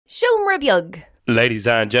Siomra Beag. Ladies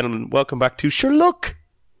and gentlemen, welcome back to Sure Look,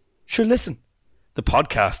 Sure Listen, the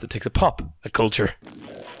podcast that takes a pop at culture.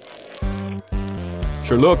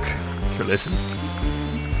 Sure Look, Sure Listen.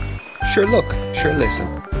 Sure Look, Sure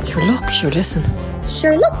Listen. Sure look, sure listen.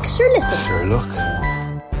 Sure look, sure listen. Sure Look,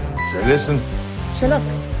 Sure Listen. Sure look,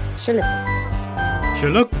 sure listen. Sure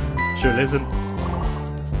look, sure listen.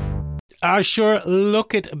 Sure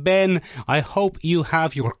look it, Ben. I hope you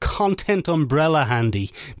have your content umbrella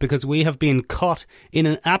handy, because we have been caught in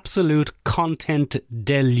an absolute content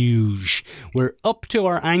deluge. We're up to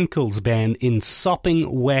our ankles, Ben, in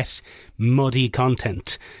sopping wet, muddy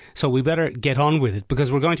content. So we better get on with it,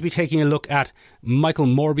 because we're going to be taking a look at Michael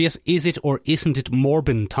Morbius. Is it or isn't it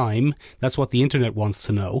Morbin time? That's what the internet wants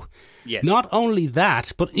to know. Yes. Not only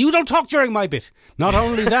that, but you don't talk during my bit. Not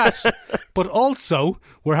only that, but also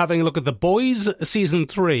we're having a look at The Boys Season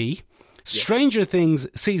 3, Stranger Things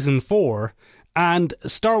Season 4, and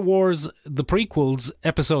Star Wars The Prequels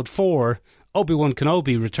Episode 4, Obi-Wan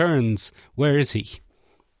Kenobi returns. Where is he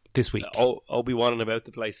this week? Obi-Wan and about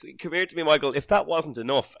the place. Come here to me, Michael. If that wasn't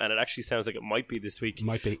enough, and it actually sounds like it might be this week.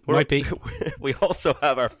 Might be. We also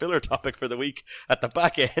have our filler topic for the week at the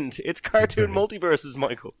back end. It's cartoon multiverses,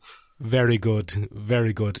 Michael. Very good.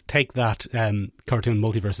 Very good. Take that, cartoon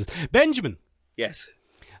multiverses. Benjamin. Yes.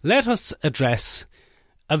 Let us address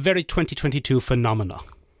a very 2022 phenomena.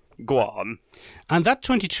 Go on. And that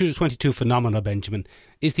 2022 phenomena, Benjamin,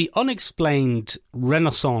 is the unexplained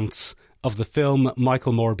renaissance of the film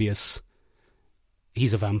Michael Morbius.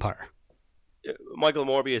 He's a vampire. Michael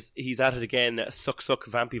Morbius, he's at it again. Suck,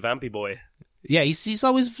 vampy boy. Yeah, he's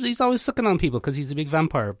always sucking on people because he's a big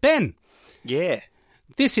vampire. Ben! Yeah.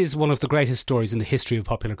 This is one of the greatest stories in the history of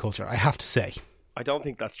popular culture, I have to say. I don't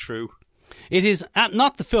think that's true. It is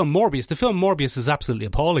not the film Morbius. The film Morbius is absolutely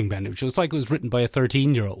appalling, Ben. It was like it was written by a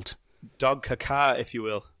 13-year-old. Dog caca, if you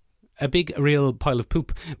will. A big, real pile of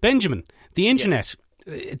poop. Benjamin, the internet...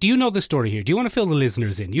 Yeah. Do you know the story here? Do you want to fill the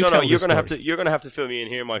listeners in? You're going to have to fill me in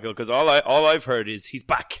here, Michael, because all I've heard is he's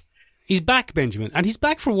back. He's back, Benjamin, and he's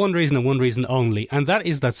back for one reason and one reason only, and that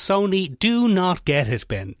is that Sony do not get it,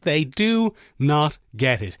 Ben. They do not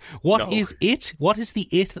get it. What is it? What is the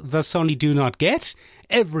it that Sony do not get?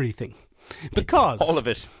 Everything. Because... all of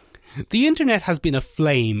it. The internet has been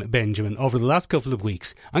aflame, Benjamin, over the last couple of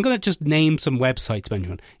weeks. I'm going to just name some websites,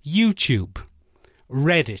 Benjamin. YouTube,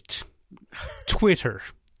 Reddit, Twitter,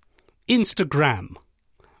 Instagram,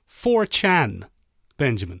 4chan,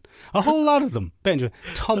 Benjamin. A whole lot of them, Benjamin.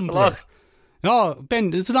 Tumblr. Oh,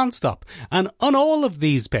 Ben, it's non-stop. And on all of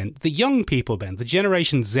these, Ben, the young people, Ben, the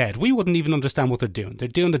Generation Z, we wouldn't even understand what they're doing. They're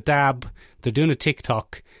doing a dab, they're doing a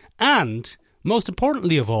TikTok, and, most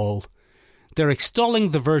importantly of all, they're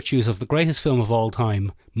extolling the virtues of the greatest film of all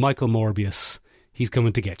time, Michael Morbius. He's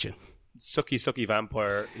coming to get you. Sucky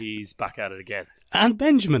vampire, he's back at it again. And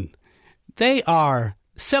Benjamin, they are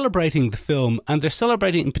celebrating the film, and they're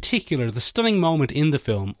celebrating in particular the stunning moment in the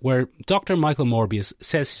film where Dr. Michael Morbius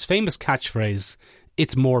says his famous catchphrase,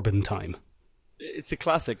 "It's Morbin time." It's a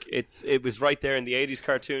classic. It was right there in the 80s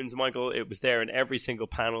cartoons, Michael. It was there in every single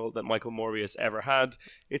panel that Michael Morbius ever had.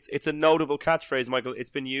 It's a notable catchphrase, Michael. It's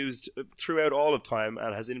been used throughout all of time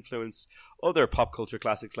and has influenced other pop culture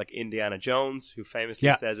classics like Indiana Jones, who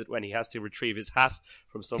famously says it when he has to retrieve his hat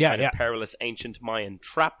from some kind of perilous ancient Mayan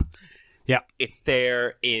trap. Yeah. It's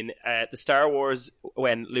there in the Star Wars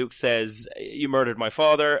when Luke says, "You murdered my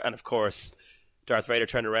father," and of course Darth Vader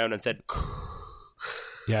turned around and said,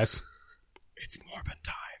 "Yes, it's Morbin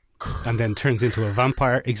time," and then turns into a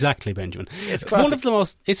vampire. Exactly, Benjamin. It's classic. One of the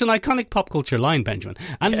most. It's an iconic pop culture line, Benjamin.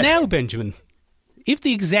 And now, Benjamin, if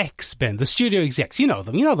the execs, Ben, the studio execs, you know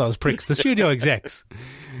them, you know those pricks, the studio execs,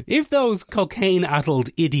 if those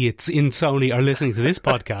cocaine-addled idiots in Sony are listening to this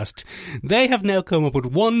podcast, they have now come up with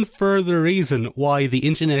one further reason why the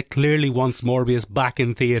internet clearly wants Morbius back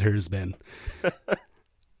in theatres, Ben.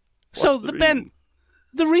 Ben,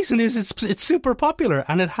 the reason is it's super popular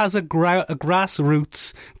and it has a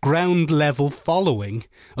grassroots, ground-level following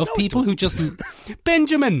of people who just...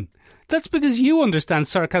 Benjamin, that's because you understand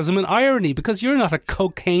sarcasm and irony, because you're not a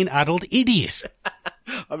cocaine-addled idiot.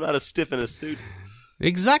 I'm not a stiff in a suit.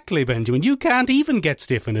 Exactly, Benjamin. You can't even get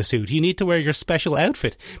stiff in a suit. You need to wear your special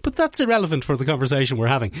outfit. But that's irrelevant for the conversation we're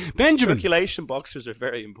having. Benjamin. Circulation boxers are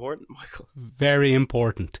very important, Michael. Very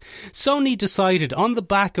important. Sony decided on the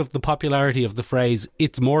back of the popularity of the phrase,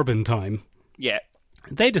 "It's Morbin time." Yeah.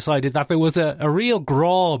 They decided that there was a real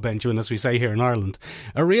graw, Benjamin, as we say here in Ireland,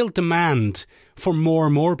 a real demand for more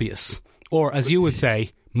Morbius. Or, as you would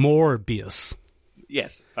say, Morbius.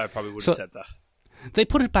 Yes, I probably would have said that. They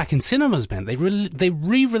put it back in cinemas, Ben. They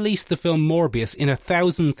re-released the film Morbius in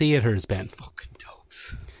 1,000 theatres, Ben. Fucking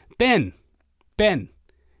dopes. Ben,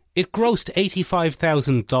 it grossed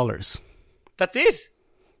 $85,000. That's it.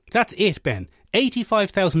 That's it, Ben.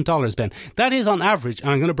 $85,000, Ben. That is on average,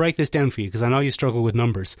 and I'm going to break this down for you because I know you struggle with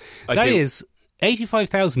numbers. That is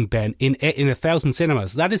 85,000, Ben, in 1,000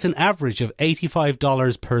 cinemas. That is an average of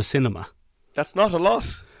 $85 per cinema. That's not a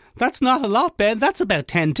lot. That's not a lot, Ben. That's about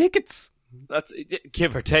 10 tickets. That's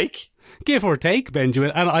give or take. Give or take,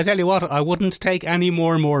 Benjamin. And I tell you what, I wouldn't take any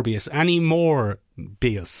more Morbius. Any more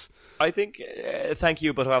Bius. I think, thank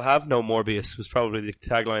you, but I'll have no Morbius was probably the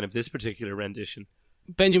tagline of this particular rendition.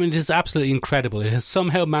 Benjamin, it is absolutely incredible. It has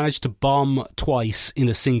somehow managed to bomb twice in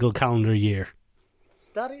a single calendar year.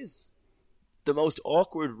 That is the most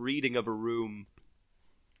awkward reading of a room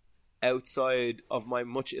outside of my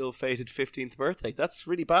much ill-fated 15th birthday. That's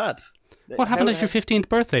really bad. What happened at your 15th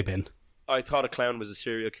birthday, Ben? I thought a clown was a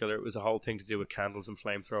serial killer. It was a whole thing to do with candles and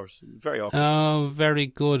flamethrowers. Very awkward. Oh, very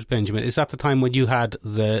good, Benjamin. Is that the time when you had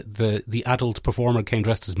the adult performer came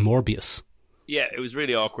dressed as Morbius? Yeah, it was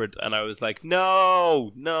really awkward, and I was like,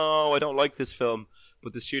 no, I don't like this film.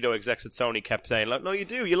 But the studio execs at Sony kept saying, like, no, you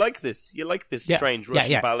do, you like this strange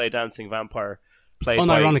Russian ballet dancing vampire played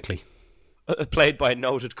by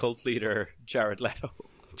noted cult leader Jared Leto.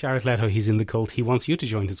 Jared Leto, he's in the cult. He wants you to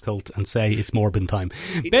join his cult and say it's Morbin time.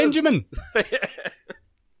 Benjamin!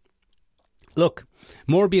 Look,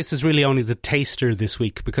 Morbius is really only the taster this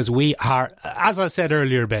week because we are, as I said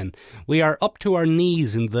earlier, Ben, we are up to our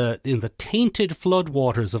knees in the tainted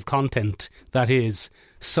floodwaters of content that is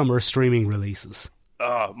summer streaming releases.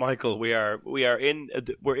 Oh, Michael, we're in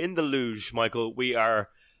the luge, Michael. We are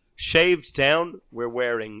shaved down, we're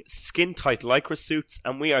wearing skin-tight lycra suits,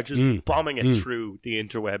 and we are just bombing it through the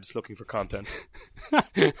interwebs looking for content.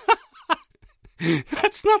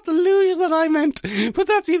 That's not the luge that I meant, but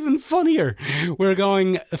that's even funnier. We're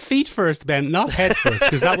going feet first, Ben, not head first,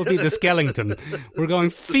 because that would be the skeleton. We're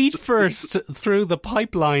going feet first through the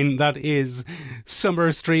pipeline that is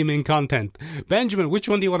summer streaming content. Benjamin, which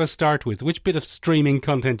one do you want to start with? Which bit of streaming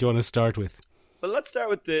content do you want to start with? Well, let's start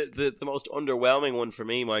with the most underwhelming one for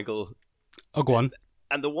me, Michael. Oh, go on.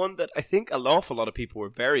 And the one that I think an awful lot of people were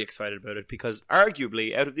very excited about it, because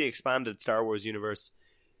arguably, out of the expanded Star Wars universe,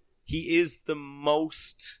 he is the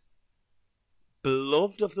most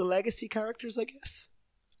beloved of the legacy characters, I guess.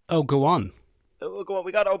 Oh, go on. Oh, go on.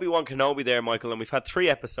 We got Obi-Wan Kenobi there, Michael, and we've had 3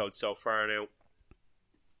 episodes so far now.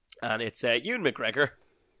 And it's Ewan McGregor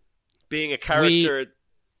being a character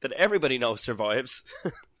that everybody knows survives.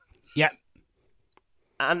 Yeah.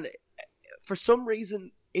 And for some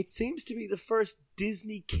reason, it seems to be the first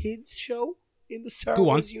Disney kids show in the Star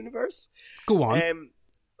Wars universe. Go on.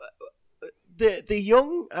 The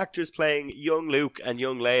young actors playing young Luke and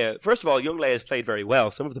young Leia. First of all, young Leia has played very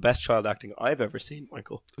well. Some of the best child acting I've ever seen,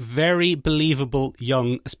 Michael. Very believable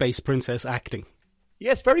young space princess acting.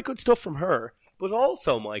 Yes, very good stuff from her. But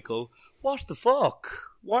also, Michael, what the fuck?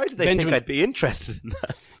 Why do they think I'd be interested in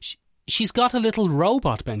that? She's got a little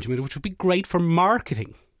robot, Benjamin, which would be great for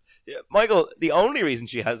marketing. Yeah, Michael, the only reason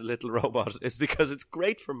she has a little robot is because it's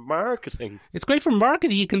great for marketing. It's great for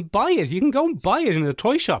marketing. You can buy it. You can go and buy it in a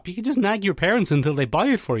toy shop. You can just nag your parents until they buy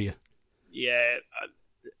it for you. Yeah.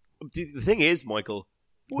 The thing is, Michael,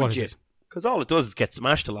 what is it? Because all it does is get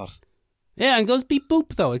smashed a lot. Yeah, and it goes beep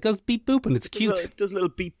boop, though. It goes beep boop, and it's cute. It does a little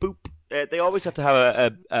beep boop. They always have to have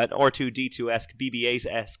an R2-D2-esque,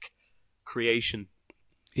 BB-8-esque creation.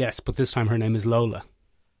 Yes, but this time her name is Lola.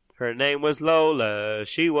 Her name was Lola.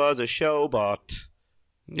 She was a showbot.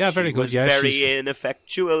 Yeah, very good. She was very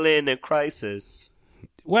ineffectual in a crisis.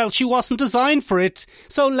 Well, she wasn't designed for it,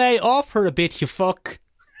 so lay off her a bit, you fuck.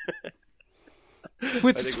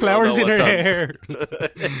 With flowers in her hair.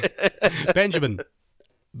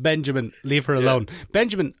 Benjamin, leave her alone.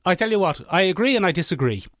 Benjamin, I tell you what, I agree and I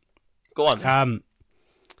disagree. Go on.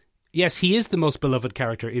 Yes, he is the most beloved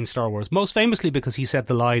character in Star Wars, most famously because he said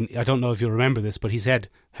the line, I don't know if you'll remember this, but he said,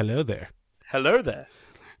 hello there. Hello there.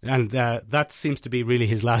 And that seems to be really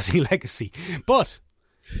his lasting legacy. But...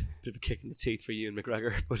 bit of a kick in the teeth for Ewan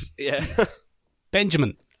McGregor, but yeah.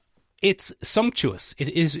 Benjamin, it's sumptuous.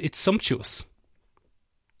 It's sumptuous.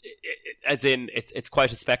 As in, it's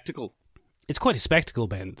quite a spectacle. It's quite a spectacle,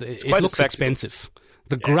 Ben. It looks expensive.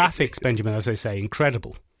 The graphics, Benjamin, as I say,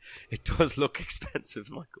 incredible. It does look expensive,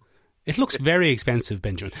 Michael. It looks very expensive,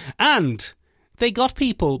 Benjamin. And they got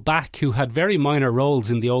people back who had very minor roles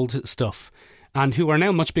in the old stuff and who are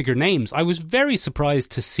now much bigger names. I was very surprised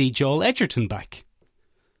to see Joel Edgerton back.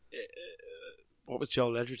 What was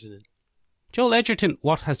Joel Edgerton in? Joel Edgerton,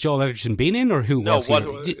 what has Joel Edgerton been in, or who was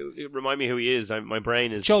he? Remind me who he is. My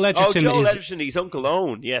brain is... Joel Edgerton Edgerton, he's Uncle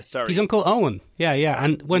Owen. Yes, sorry. He's Uncle Owen. Yeah.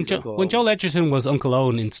 And when Joel Edgerton was Uncle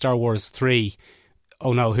Owen in Star Wars 3...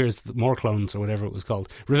 oh no, here's more clones or whatever it was called.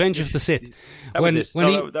 Revenge of the Sith. That was it.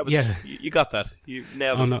 That was, you got that. You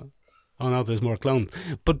nailed it. Oh no, there's more clones.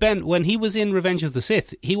 But Ben, when he was in Revenge of the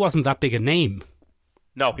Sith, he wasn't that big a name.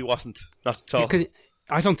 No, he wasn't. Not at all. Because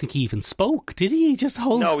I don't think he even spoke, did he? He just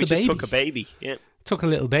holds the baby. No, he just took a baby. Yeah. Took a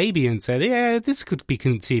little baby and said, "Yeah, this could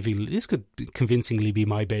convincingly be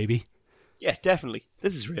my baby." Yeah, definitely.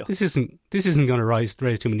 This is real. This isn't going to raise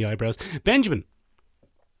too many eyebrows, Benjamin.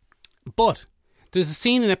 But there's a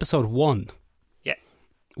scene in episode 1,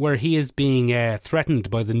 where he is being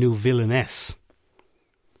threatened by the new villainess.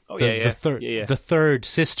 Oh the third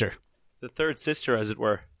sister. The third sister, as it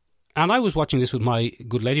were. And I was watching this with my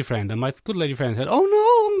good lady friend, and my good lady friend said,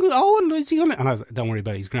 "Oh no, Owen, is he going to?" And I was like, "Don't worry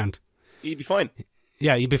about it, he's grand. He'd be fine."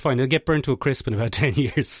 Yeah, he'll be fine. He'll get burnt to a crisp in about 10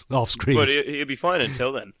 years off screen. But he'll be fine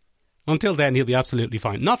until then. Until then, he'll be absolutely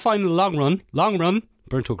fine. Not fine in the long run. Long run,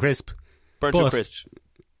 burnt to a crisp. Burnt to a crisp.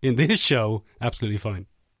 In this show, absolutely fine.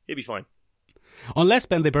 He'll be fine. Unless,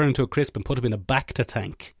 Ben, they burn him to a crisp and put him in a Bacta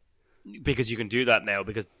tank. Because you can do that now,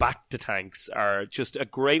 because Bacta tanks are just a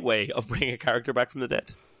great way of bringing a character back from the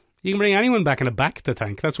dead. You can bring anyone back in a Bacta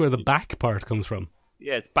tank. That's where the back part comes from.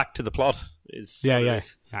 Yeah, it's back to the plot. Yeah.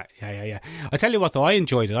 I tell you what, though, I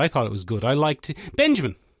enjoyed it. I thought it was good. I liked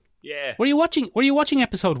Benjamin. Yeah. Were you watching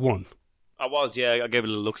episode 1? I was, yeah. I gave it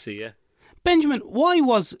a look-see, yeah. Benjamin,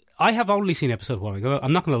 I have only seen episode 1.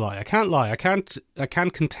 I'm not going to lie. I can't lie. I can't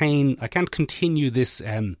continue this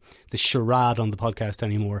charade on the podcast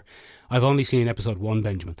anymore. I've only seen episode 1,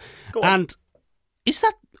 Benjamin. Go on. And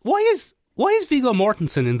why is Viggo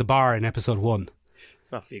Mortensen in the bar in episode 1?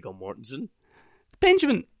 It's not Viggo Mortensen.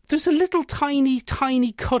 Benjamin, there's a little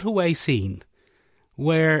tiny cutaway scene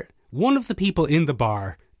where one of the people in the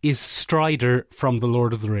bar is Strider from The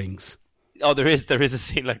Lord of the Rings. Oh, there is a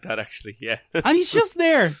scene like that, actually, yeah. And he's just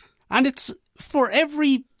there. And it's, for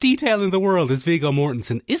every detail in the world, is Viggo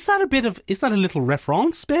Mortensen. Is that a little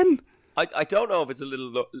reference, Ben? I don't know if it's a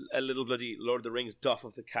little bloody Lord of the Rings doff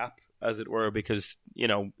of the cap, as it were, because,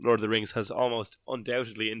 Lord of the Rings has almost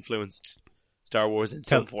undoubtedly influenced Star Wars in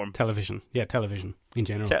some form. Television. Yeah, television in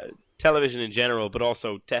general. Television in general, but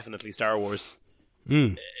also definitely Star Wars.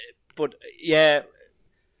 But, yeah,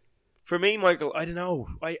 for me, Michael, I don't know.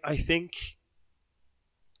 I think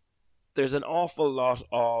there's an awful lot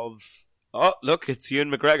of... Oh, look, it's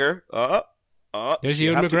Ewan McGregor. There's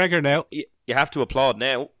Ewan McGregor now. You have to applaud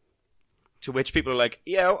now. To which people are like,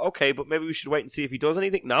 yeah, okay, but maybe we should wait and see if he does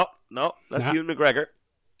anything. No, that's Ewan McGregor.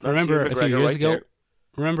 Remember a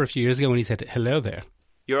few years ago when he said, "Hello there."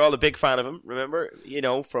 You're all a big fan of him, remember?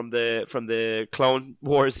 From the Clone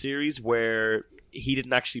Wars series where he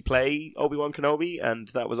didn't actually play Obi-Wan Kenobi, and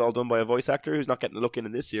that was all done by a voice actor who's not getting a look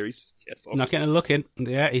in this series. Not getting a look in.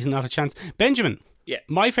 Yeah, he's not a chance. Benjamin,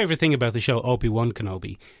 my favourite thing about the show Obi-Wan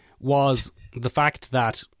Kenobi was the fact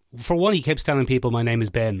that, for one, he keeps telling people my name is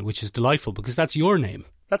Ben, which is delightful because that's your name.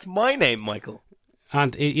 That's my name, Michael.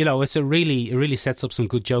 And it really sets up some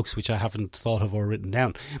good jokes which I haven't thought of or written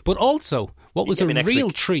down. But also, what was a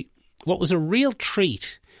real treat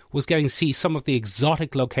was getting to see some of the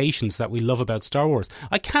exotic locations that we love about Star Wars.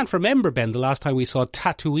 I can't remember, Ben, the last time we saw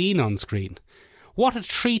Tatooine on screen. What a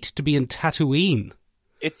treat to be in Tatooine.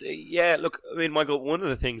 It's, look, I mean, Michael, one of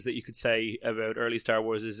the things that you could say about early Star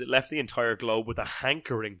Wars is it left the entire globe with a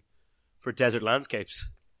hankering for desert landscapes.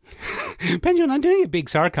 Benjamin, I'm doing a big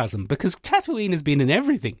sarcasm because Tatooine has been in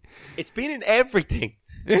everything. It's been in everything.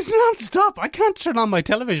 It's non-stop. I can't turn on my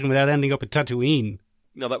television without ending up at Tatooine.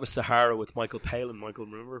 No, that was Sahara with Michael Palin. Michael,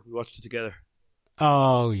 remember? We watched it together.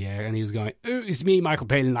 Oh, yeah, and he was going, it's me, Michael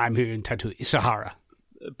Palin, I'm here in Sahara.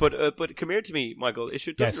 But come here to me, Michael.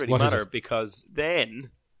 It doesn't really matter because then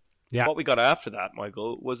what we got after that,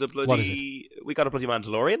 Michael, was we got a bloody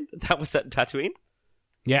Mandalorian that was set in Tatooine.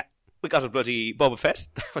 Yeah. We got a bloody Boba Fett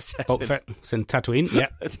that was set in Tatooine. Yeah.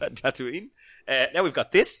 Tatooine. Now we've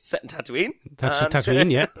got this set in Tatooine.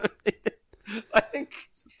 Tatooine, yeah. I think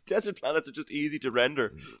desert planets are just easy to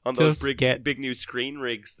render on those big new screen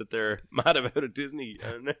rigs that they're mad about at Disney.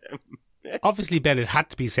 Obviously, Ben, it had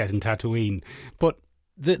to be set in Tatooine, but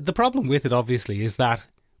the problem with it, obviously, is that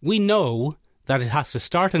we know that it has to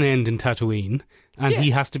start and end in Tatooine, and he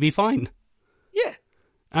has to be fine. Yeah.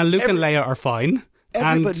 And Luke and Leia are fine.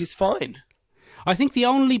 Everybody's fine. I think the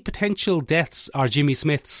only potential deaths are Jimmy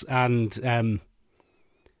Smith's and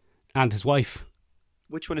his wife.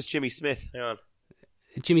 Which one is Jimmy Smith? Hang on.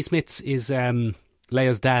 Jimmy Smith's is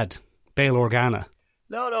Leia's dad, Bail Organa.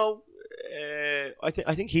 No. I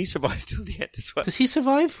think he survives till the end as well. Does he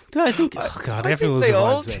survive? I think. Oh God, everyone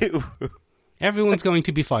survives. They all do. Everyone's going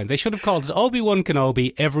to be fine. They should have called it Obi-Wan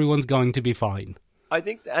Kenobi. Everyone's going to be fine. I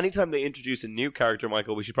think anytime they introduce a new character,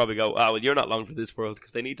 Michael, we should probably go, well, you're not long for this world,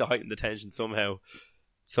 because they need to heighten the tension somehow.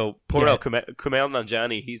 So, poor old Kumail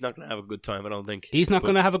Nanjiani, he's not going to have a good time, I don't think. He's not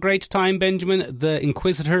going to have a great time, Benjamin. The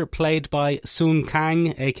Inquisitor, played by Sun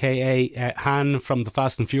Kang, a.k.a. Han from The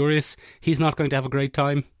Fast and Furious, he's not going to have a great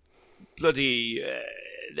time. Bloody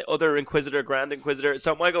the other Inquisitor, Grand Inquisitor.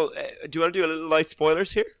 So, Michael, do you want to do a little light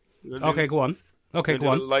spoilers here? Okay, go on. Okay, go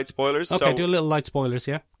on. Light spoilers. Okay, so, do a little light spoilers,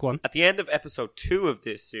 yeah. Go on. At the end of episode 2 of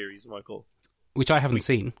this series, Michael, Which I haven't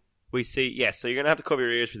seen. we see, yes, so you're going to have to cover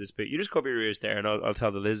your ears for this bit. You just cover your ears there, and I'll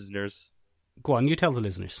tell the listeners. Go on, you tell the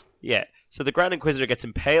listeners. Yeah, so the Grand Inquisitor gets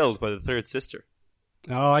impaled by the third sister.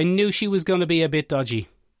 Oh, I knew she was going to be a bit dodgy.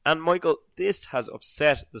 And Michael, this has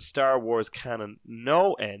upset the Star Wars canon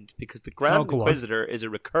no end, because the Grand Inquisitor is a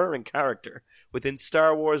recurring character within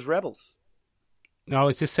Star Wars Rebels. Oh,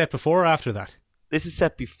 is this set before or after that? This is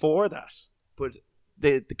set before that, but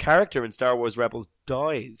the character in Star Wars Rebels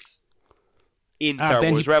dies in Star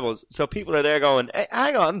Wars Rebels. So people are there going, hey,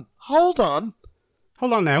 hang on, hold on.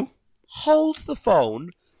 Hold on now. Hold the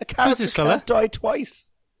phone. A character can't die twice.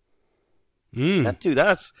 Can't do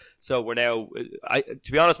that. So we're now,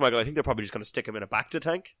 to be honest, Michael, I think they're probably just going to stick him in a Bacta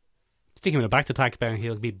tank. Stick him in a Bacta tank, Ben.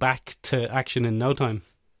 He'll be back to action in no time.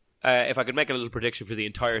 If I could make a little prediction for the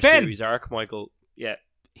entire series arc, Michael, yeah.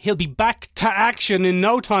 He'll be back to action in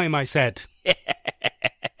no time, I said.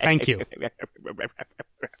 Thank you.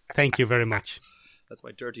 Thank you very much. That's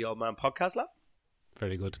my dirty old man podcast laugh.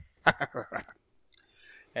 Very good.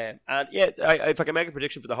 And yeah, if I can make a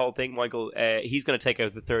prediction for the whole thing, Michael, he's going to take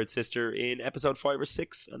out the third sister in episode 5 or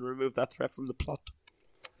 6 and remove that threat from the plot.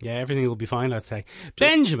 Yeah, everything will be fine, let's say.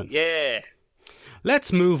 Benjamin. Yeah.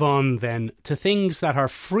 Let's move on then to things that are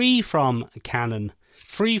free from canon,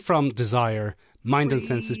 free from desire, mind and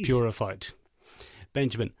senses purified.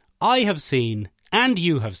 Benjamin, I have seen, and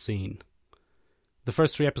you have seen, the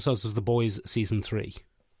first 3 episodes of The Boys Season 3.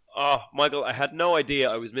 Oh, Michael, I had no idea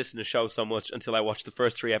I was missing a show so much until I watched the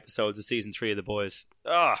first 3 episodes of Season 3 of The Boys.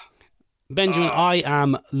 Benjamin, I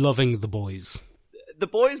am loving The Boys. The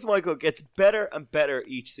Boys, Michael, gets better and better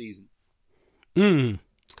each season.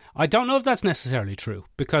 I don't know if that's necessarily true,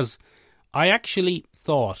 because I actually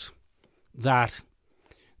thought that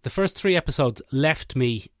the first 3 episodes left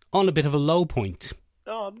me on a bit of a low point.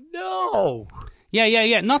 Oh, no!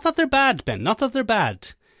 Yeah. Not that they're bad, Ben. Not that they're bad.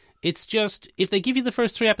 It's just, if they give you the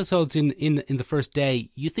first 3 episodes in the first day,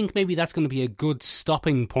 you think maybe that's going to be a good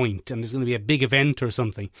stopping point and there's going to be a big event or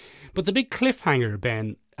something. But the big cliffhanger,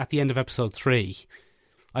 Ben, at the end of episode 3,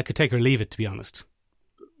 I could take or leave it, to be honest.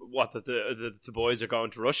 What, that the boys are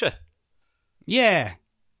going to Russia? Yeah.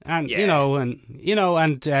 And, yeah.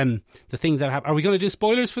 the thing that happened. Are we going to do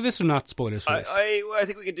spoilers for this or not spoilers for this? I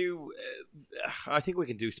think we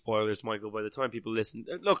can do, spoilers, Michael, by the time people listen.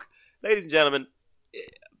 Look, ladies and gentlemen,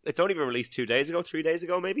 it's only been released 3 days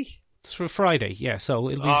ago, maybe? It's for Friday, yeah, so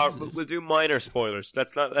it'll be... we'll do minor spoilers.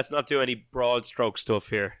 Let's not do any broad stroke stuff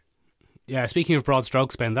here. Yeah, speaking of broad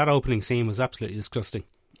strokes, Ben, that opening scene was absolutely disgusting.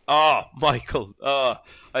 Oh, Michael,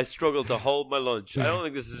 I struggled to hold my lunch. I don't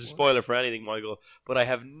think this is a spoiler for anything, Michael, but I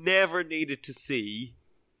have never needed to see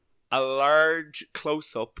a large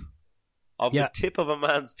close-up of the tip of a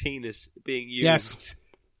man's penis being used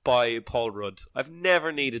by Paul Rudd. I've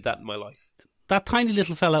never needed that in my life. That tiny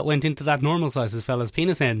little fella went into that normal-sized fella's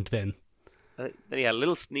penis end, Ben. Then he had a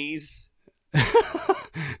little sneeze.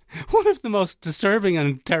 One of the most disturbing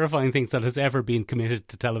and terrifying things that has ever been committed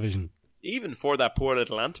to television. Even for that poor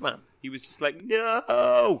little Ant-Man. He was just like,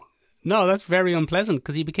 no! No, that's very unpleasant,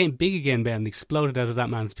 because he became big again, Ben, and exploded out of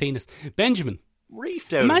that man's penis. Benjamin.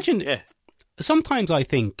 Reefed out. Imagine, sometimes I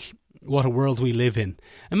think, what a world we live in.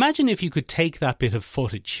 Imagine if you could take that bit of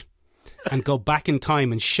footage and go back in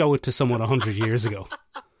time and show it to someone 100 years ago.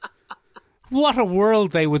 What a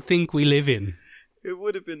world they would think we live in. It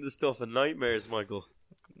would have been the stuff of nightmares, Michael.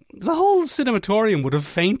 The whole cinematorium would have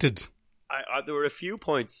fainted. There were a few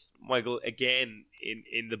points, Michael, again,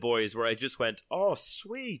 in The Boys, where I just went, oh,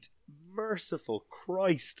 sweet, merciful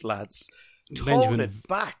Christ, lads. Tone it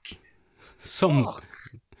back. Some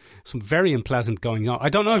very unpleasant going on. I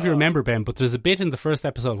don't know if you remember, Ben, but there's a bit in the first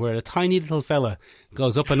episode where a tiny little fella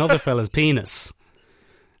goes up another fella's penis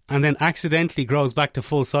and then accidentally grows back to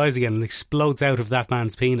full size again and explodes out of that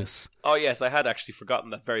man's penis. Oh, yes, I had actually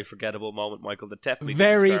forgotten that very forgettable moment, Michael, that definitely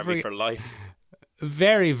didn't scar me for life.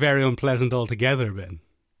 Very, very unpleasant altogether, Ben.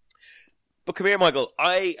 But come here, Michael.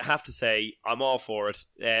 I have to say, I'm all for it.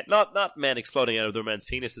 Not men exploding out of their men's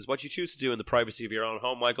penises. What you choose to do in the privacy of your own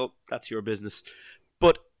home, Michael, that's your business.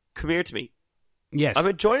 But come here to me. Yes. I'm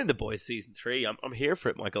enjoying The Boys Season 3. I'm here for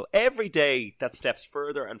it, Michael. Every day that steps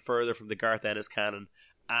further and further from the Garth Ennis canon,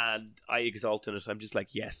 and I exult in it. I'm just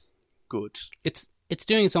like, yes, good. It's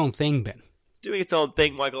doing its own thing, Ben. It's doing its own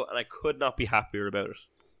thing, Michael, and I could not be happier about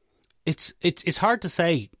it. It's hard to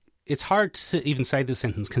say. It's hard to even say this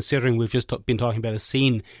sentence, considering we've just been talking about a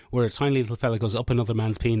scene where a tiny little fella goes up another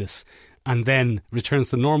man's penis and then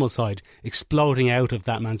returns to the normal side, exploding out of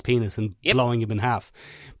that man's penis and blowing him in half.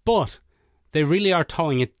 But they really are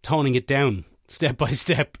toning it down step by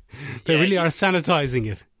step. They really are sanitizing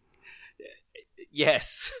it.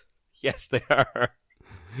 Yes. Yes, they are.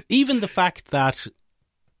 Even the fact that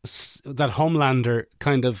Homelander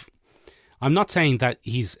kind of... I'm not saying that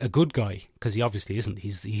he's a good guy, because he obviously isn't.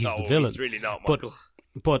 He's the villain. He's really not, Michael.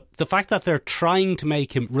 But the fact that they're trying to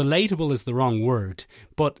make him... Relatable is the wrong word,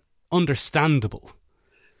 but understandable.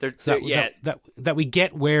 That we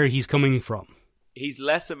get where he's coming from. He's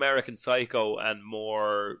less American Psycho and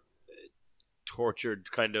more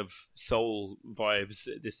tortured kind of soul vibes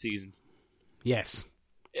this season. Yes.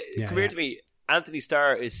 Come here to me. Anthony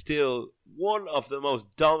Starr is still one of the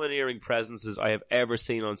most domineering presences I have ever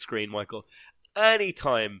seen on screen, Michael.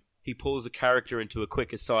 Anytime he pulls a character into a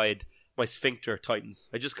quick aside, my sphincter tightens.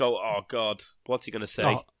 I just go, oh God, what's he going to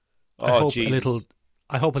say? Jesus.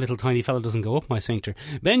 I hope a little tiny fella doesn't go up my sphincter.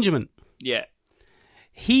 Benjamin. Yeah.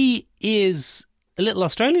 He is a little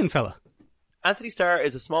Australian fella. Anthony Starr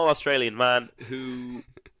is a small Australian man who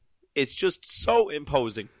is just so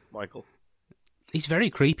imposing, Michael. He's very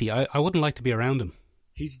creepy. I wouldn't like to be around him.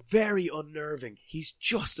 He's very unnerving. He's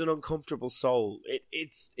just an uncomfortable soul.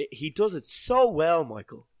 He does it so well,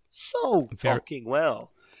 Michael. So fucking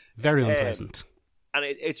well. Very unpleasant. And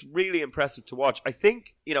it's really impressive to watch. I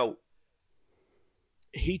think,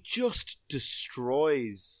 he just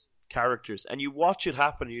destroys characters. And you watch it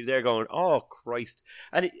happen and you're there going, oh, Christ.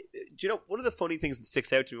 And one of the funny things that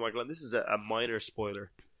sticks out to me, Michael, and this is a minor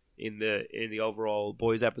spoiler in the overall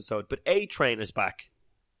Boys episode, but A-Train is back.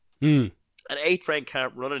 And A-Train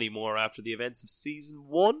can't run anymore after the events of season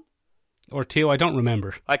 1 or 2. I don't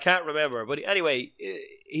remember. I can't remember, but anyway,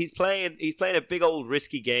 he's playing a big old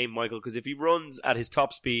risky game, Michael, because if he runs at his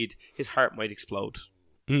top speed, his heart might explode.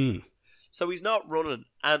 So he's not running,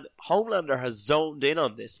 and Homelander has zoned in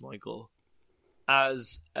on this, Michael,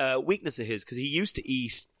 as a weakness of his, because he used to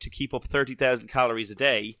eat to keep up 30,000 calories a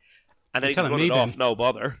day, and then he can run it off, no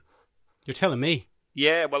bother. You're telling me?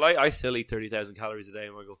 Yeah, well, I still eat 30,000 calories a day,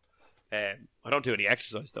 Michael. I don't do any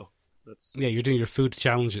exercise, though. Yeah, you're doing your food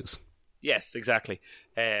challenges. Yes, exactly.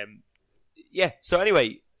 So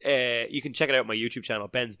anyway, you can check it out on my YouTube channel,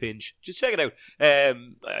 Ben's Binge. Just check it out.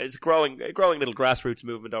 It's a growing little grassroots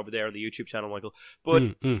movement over there on the YouTube channel, Michael. But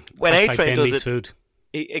when A-Train does it... Food.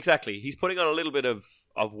 Exactly. He's putting on a little bit of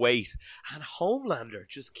weight, and Homelander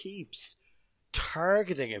just keeps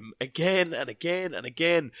targeting him again and again and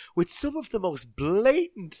again with some of the most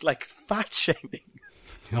blatant, fat shaming.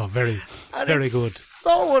 Oh, very good.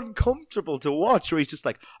 So uncomfortable to watch, where he's just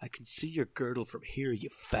like, I can see your girdle from here, you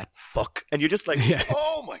fat fuck. And you're just like,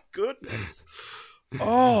 oh my goodness.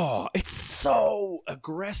 Oh, it's so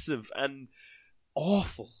aggressive and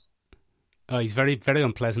awful. Oh, he's very, very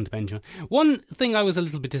unpleasant, Benjamin. One thing I was a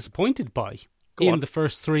little bit disappointed by the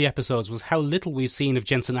first 3 episodes was how little we've seen of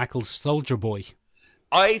Jensen Ackles' Soldier Boy.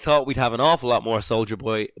 I thought we'd have an awful lot more Soldier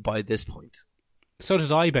Boy by this point. So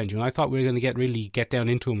did I, Benjamin. I thought we were going to really get down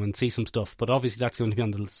into him and see some stuff, but obviously that's going to be on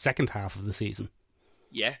the second half of the season.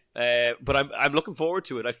 Yeah, but I'm looking forward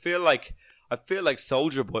to it. I feel like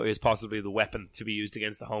Soldier Boy is possibly the weapon to be used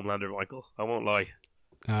against the Homelander, Michael. I won't lie.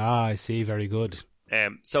 Ah, I see. Very good.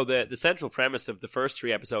 So the central premise of the first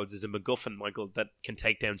 3 episodes is a MacGuffin, Michael, that can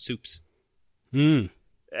take down soups.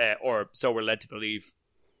 Or so we're led to believe.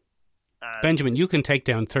 And Benjamin, you can take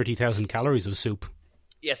down 30,000 calories of soup.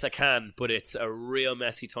 Yes, I can, but it's a real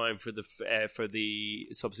messy time for the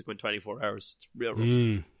subsequent 24 hours. It's real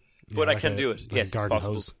rough. But I can do it. Yes, it's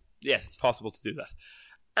possible. Hose. Yes, it's possible to do that.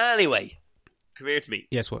 Anyway, come here to me.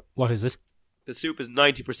 Yes, what is it? The soup is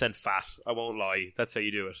 90% fat. I won't lie. That's how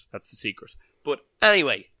you do it. That's the secret. But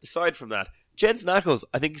anyway, aside from that, Jensen Ackles,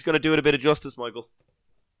 I think he's going to do it a bit of justice, Michael.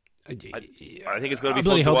 I think it's going to be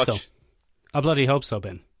fun to watch. So. I bloody hope so,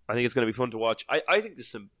 Ben. I think it's going to be fun to watch. I think there's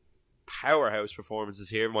some powerhouse performances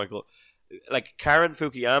here, Michael. Like Karen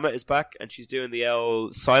Fukuyama is back and she's doing the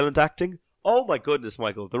silent acting. Oh my goodness,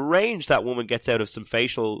 Michael. The range that woman gets out of some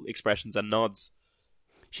facial expressions and nods.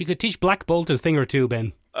 She could teach Black Bolt a thing or two,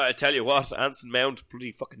 Ben. I tell you what, Anson Mount,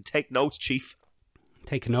 bloody fucking take notes, Chief.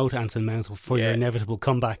 Take a note, Anson Mount, for your inevitable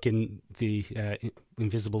comeback in the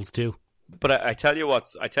Invisibles 2. But I tell you what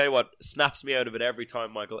snaps me out of it every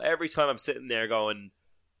time, Michael. Every time I'm sitting there going,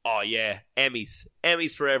 oh yeah, Emmys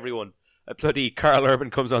for everyone. A bloody Carl Urban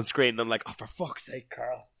comes on screen and I'm like, oh, for fuck's sake,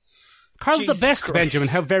 Carl. Carl's Jesus the best, Christ. Benjamin.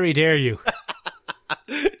 How very dare you?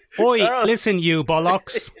 Oi, Carl. listen, you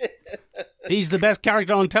bollocks. He's the best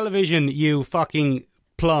character on television, you fucking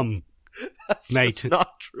plum. That's Mate. just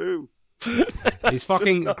not true. He's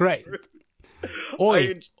fucking not great. true.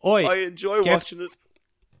 Oi, oi. I enjoy get- watching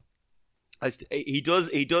it. He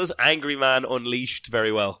does Angry Man Unleashed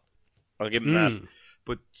very well. I'll give him that.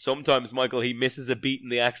 But sometimes, Michael, he misses a beat in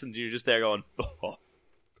the accent and you're just there going,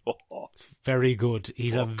 Very good.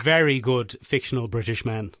 He's a very good fictional British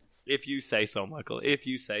man. if you say so, Michael, if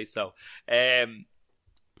you say so.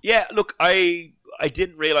 Yeah, look, I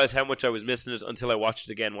didn't realise how much I was missing it until I watched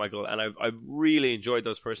it again, Michael, and I really enjoyed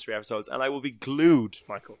those first 3 episodes, and I will be glued,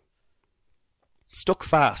 Michael. Stuck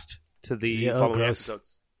fast to the following gross.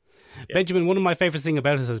 episodes. Yeah. Benjamin, one of my favourite things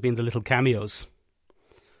about it has been the little cameos.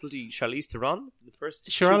 Bloody Charlize Theron, the first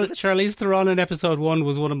 2 Charlize minutes. Theron in episode 1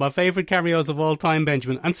 was one of my favourite cameos of all time,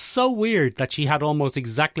 Benjamin. And so weird that she had almost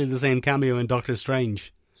exactly the same cameo in Doctor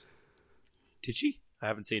Strange. Did she? I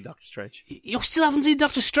haven't seen Doctor Strange. You still haven't seen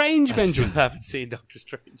Doctor Strange, I still Benjamin. haven't seen Doctor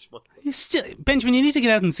Strange, Michael. Benjamin, you need to get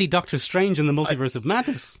out and see Doctor Strange in the Multiverse of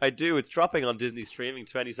Madness. I do. It's dropping on Disney streaming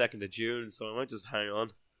 22nd of June, so I might just hang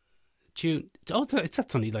on. June. Oh,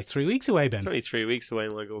 that's only like 3 weeks away, Ben. It's only 3 weeks away,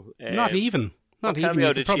 Michael. Not even. Not What even. cameo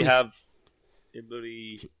You could did probably- she have in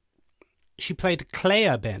bloody... She played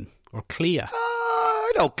Clea, Ben. Or Clea.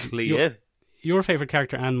 I know Clea. Your favourite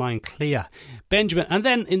character and mine, Clea. Benjamin. And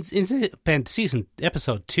then in Ben,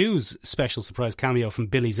 episode 2's special surprise cameo from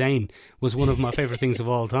Billy Zane was one of my favourite things of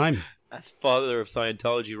all time. As father of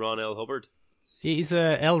Scientology, Ron L. Hubbard. He's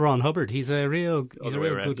L. Ron Hubbard. He's a real other way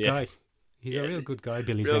around, good yeah. guy. He's a real good guy,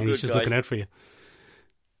 Billy Real Zane. He's good just guy. looking out for you.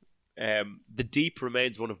 The Deep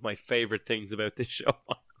remains one of my favourite things about this show.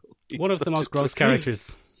 He's One of the such most a gross tool.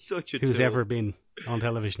 characters Such a who's tool. ever been on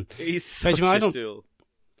television. He's such Benjamin, a tool.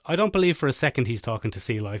 I don't believe for a second he's talking to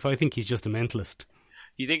Sea Life. I think he's just a mentalist.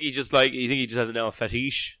 You think he just has an L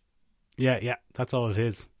fetish? Yeah, that's all it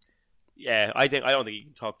is. Yeah, I don't think he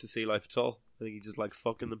can talk to Sea Life at all. I think he just likes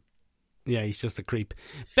fucking them. Yeah, he's just a creep.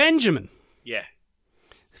 Benjamin! Yeah.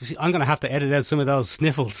 I'm going to have to edit out some of those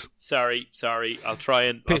sniffles. Sorry. I'll try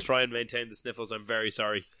and maintain the sniffles. I'm very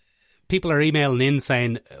sorry. People are emailing in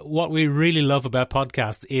saying what we really love about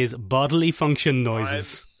podcasts is bodily function I'm noises.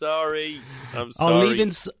 sorry. I'm sorry.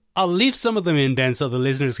 I'll leave some of them in, Ben, so the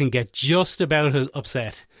listeners can get just about as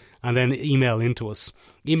upset and then email into us.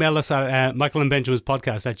 Email us at Michael and Benjamin's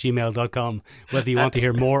podcast at gmail.com, whether you want to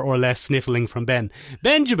hear more or less sniffling from Ben.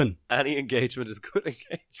 Benjamin! Any engagement is good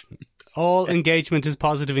engagement. All engagement is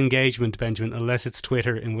positive engagement, Benjamin, unless it's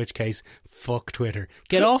Twitter, in which case, fuck Twitter.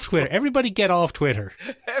 Get off Twitter. Everybody get off Twitter.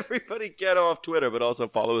 Everybody get off Twitter, but also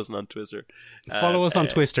follow us on Twitter. Follow us on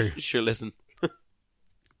Twister. Sure, listen.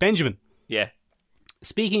 Benjamin, Yeah.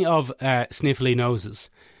 speaking of sniffly noses,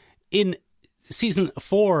 in season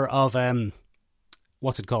 4 of,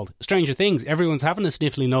 what's it called? Stranger Things, everyone's having a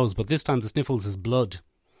sniffly nose, but this time the sniffles is blood.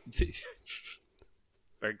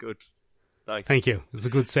 Very good. Nice. Thank you. It's a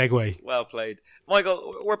good segue. Well played.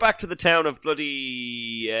 Michael, we're back to the town of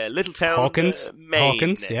bloody Littletown, Hawkins. Maine.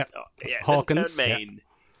 Hawkins, yeah. Hawkins, Littletown,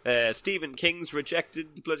 Maine. Stephen King's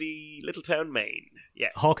rejected bloody Littletown, Maine. Yeah.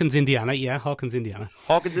 Hawkins, Indiana. Yeah, Hawkins, Indiana.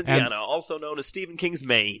 Hawkins, Indiana, also known as Stephen King's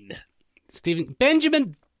Maine.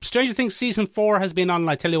 Benjamin, Stranger Things season 4 has been on, and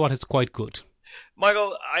I tell you what, it's quite good.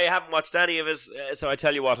 Michael, I haven't watched any of it, so I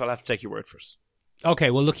tell you what, I'll have to take your word for it.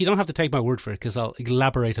 Okay, well, look, you don't have to take my word for it because I'll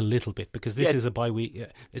elaborate a little bit because this is a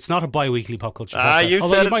it's not a bi-weekly pop culture podcast. You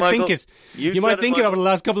although said you it, might Michael. think it. You You might said it, think it Michael. over the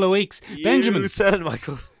last couple of weeks. Benjamin, You said it,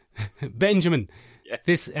 Michael. Benjamin, Yeah.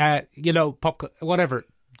 this, whatever.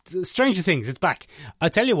 Stranger Things, it's back. I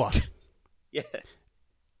tell you what. Yeah.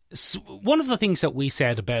 One of the things that we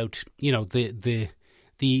said about,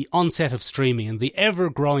 the onset of streaming and the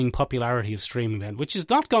ever-growing popularity of streaming, Ben, which is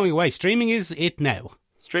not going away. Streaming is it now.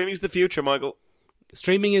 Streaming's the future, Michael.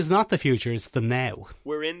 Streaming is not the future, it's the now.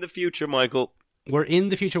 We're in the future, Michael. We're in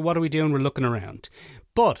the future, what are we doing? We're looking around.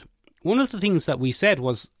 But one of the things that we said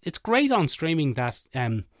was it's great on streaming that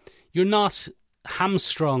you're not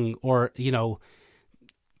hamstrung or,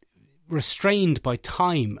 restrained by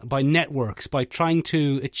time, by networks, by trying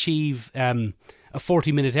to achieve a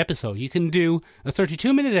 40-minute episode. You can do a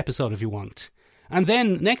 32-minute episode if you want. And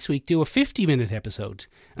then next week do a 50-minute episode.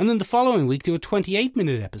 And then the following week do a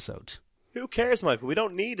 28-minute episode. Who cares, Michael? We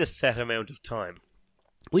don't need a set amount of time.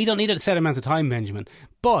 We don't need a set amount of time, Benjamin.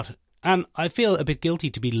 But, and I feel a bit guilty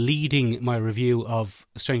to be leading my review of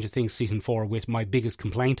Stranger Things Season 4 with my biggest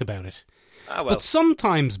complaint about it. Ah, well, But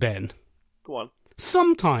sometimes, Ben, go on.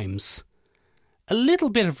 sometimes a little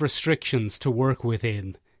bit of restrictions to work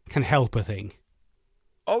within can help a thing.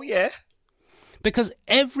 Oh, yeah? Because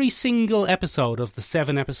every single episode of the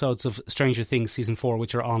 7 episodes of Stranger Things Season 4,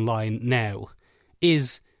 which are online now,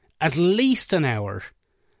 is at least an hour,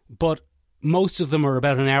 but most of them are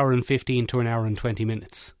about an hour and 15 to an hour and 20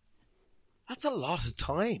 minutes. That's a lot of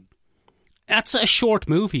time. That's a short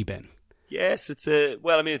movie, Ben. Yes, it's a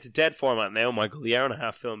dead format now, Michael. The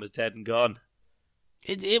hour-and-a-half film is dead and gone.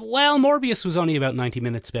 Well, Morbius was only about 90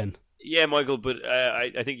 minutes, Ben. Yeah, Michael, but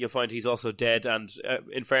I think you'll find he's also dead, and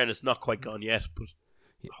in fairness, not quite gone yet, but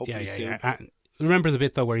hopefully soon. Yeah. Remember the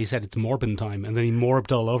bit, though, where he said it's Morbin time, and then he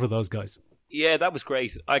morbed all over those guys. Yeah, that was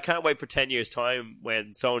great. I can't wait for 10 years' time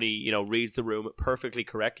when Sony, reads the room perfectly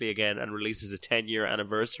correctly again and releases a 10-year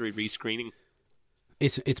anniversary rescreening.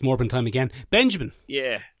 It's Morbin time again. Benjamin.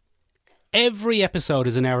 Yeah. Every episode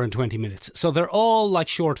is an hour and 20 minutes, so they're all like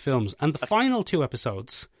short films. And the final 2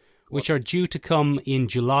 episodes, which are due to come in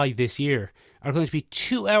July this year, are going to be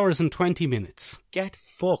 2 hours and 20 minutes. Get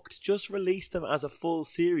fucked. Just release them as a full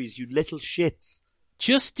series, you little shits.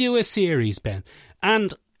 Just do a series, Ben.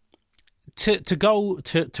 And to go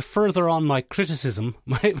to further on my criticism,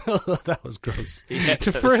 that was gross. Yeah,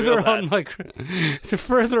 to further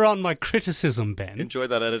on my criticism, Ben. Enjoy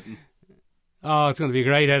that editing. Oh, it's going to be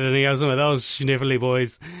great editing out some of those sniffly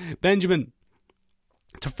boys. Benjamin,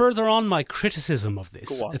 to further on my criticism of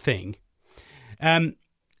this thing,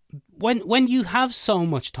 when you have so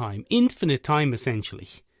much time, infinite time essentially,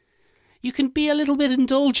 you can be a little bit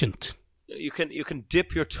indulgent. You can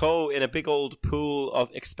dip your toe in a big old pool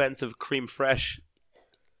of expensive cream fraiche.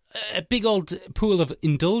 A big old pool of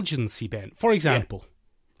indulgency, Ben. For example,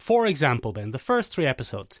 Ben, the first 3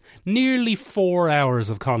 episodes, nearly 4 hours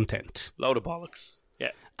of content. Load of bollocks.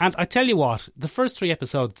 Yeah. And I tell you what, the first 3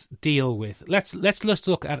 episodes deal with. Let's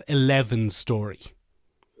look at Eleven's story.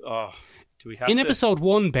 Oh, do we have in episode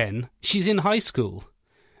 1, Ben, she's in high school,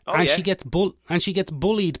 she gets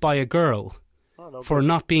bullied by a girl for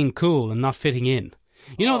not being cool and not fitting in.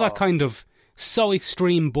 You know that kind of so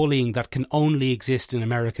extreme bullying that can only exist in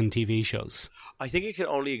American TV shows. I think it can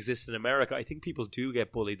only exist in America. I think people do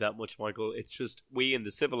get bullied that much, Michael. It's just we in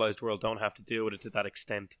the civilized world don't have to deal with it to that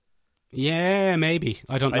extent. Yeah, maybe.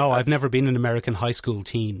 I don't know. I've never been an American high school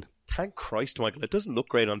teen. Thank Christ, Michael. It doesn't look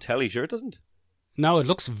great on telly, sure it doesn't. No, it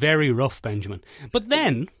looks very rough, Benjamin. But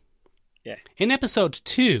then, in episode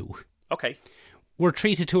 2, we're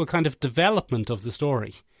treated to a kind of development of the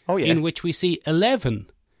story. In which we see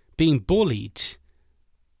 11 being bullied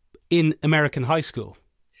in American high school.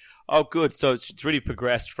 Oh, good. So it's really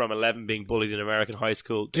progressed from 11 being bullied in American high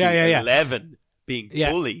school to 11 being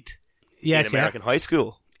bullied in American high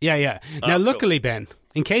school. Yeah. Now, luckily, Ben,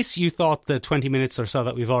 in case you thought the 20 minutes or so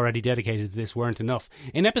that we've already dedicated to this weren't enough,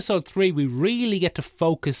 in episode 3, we really get to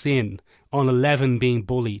focus in on 11 being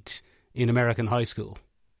bullied in American high school.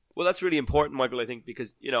 Well, that's really important, Michael, I think,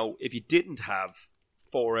 because, if you didn't have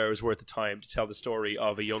 4 hours worth of time to tell the story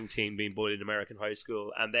of a young teen being bullied in American high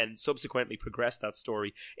school and then subsequently progress that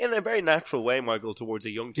story in a very natural way, Michael, towards a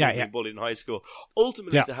young teen being bullied in high school,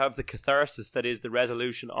 ultimately to have the catharsis that is the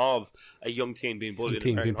resolution of a young teen being bullied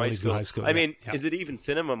in American high school. I mean, is it even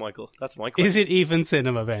cinema, Michael? That's my question. Is it even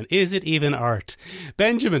cinema, Ben? Is it even art?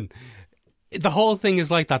 Benjamin, the whole thing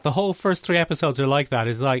is like that. The whole first 3 episodes are like that.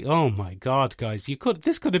 It's like, oh my God, guys,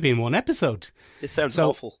 this could have been one episode. This sounds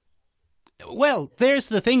awful. Well, there's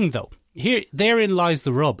the thing, though. Therein lies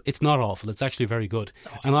the rub. It's not awful. It's actually very good.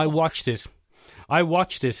 And I watched it.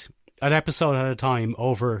 An episode at a time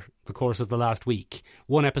over the course of the last week.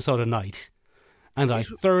 1 episode a night. And I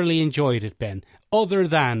thoroughly enjoyed it, Ben. Other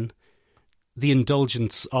than the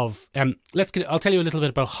indulgence of... I'll tell you a little bit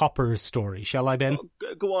about Hopper's story, shall I, Ben?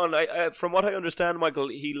 Go on. From what I understand, Michael,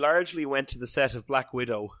 he largely went to the set of Black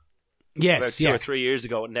Widow. Yes, about 2 or 3 years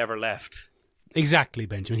ago and never left. Exactly,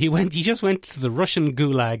 Benjamin. He just went to the Russian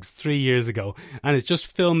gulags 3 years ago and is just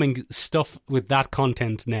filming stuff with that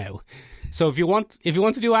content now. So if you want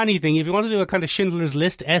to do anything, if you want to do a kind of Schindler's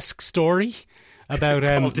List-esque story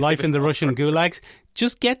about life in the Russian gulags,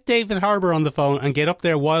 just get David Harbour on the phone and get up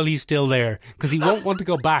there while he's still there, because he won't want to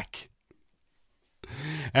go back.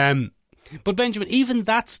 But Benjamin, even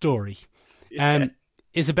that story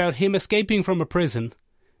is about him escaping from a prison,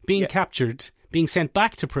 being captured, being sent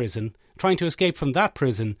back to prison, trying to escape from that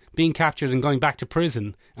prison, being captured and going back to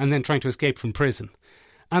prison, and then trying to escape from prison.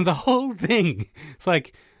 And the whole thing, it's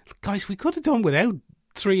like, guys, we could have done without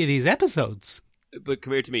 3 of these episodes. But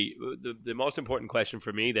come here to me. The most important question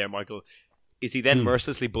for me there, Michael, is he then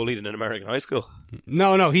mercilessly bullied in an American high school?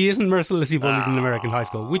 No, he isn't mercilessly bullied in an American high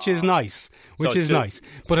school, which is nice. But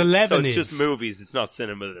 11 is... So it's just movies, it's not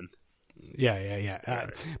cinema then? Yeah.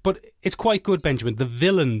 But it's quite good, Benjamin. The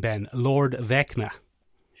villain, Ben, Lord Vecna.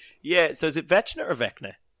 Yeah, so is it Vecna or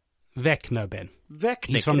Vecna? Vecna, Ben. Vecna,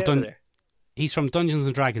 He's from get out of there. He's from Dungeons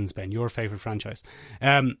and Dragons, Ben, your favourite franchise.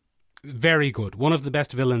 Very good. One of the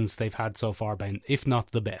best villains they've had so far, Ben, if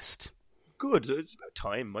not the best. Good. It's about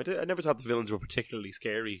time. I never thought the villains were particularly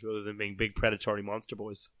scary, other than being big predatory monster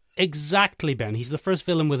boys. Exactly, Ben. He's the first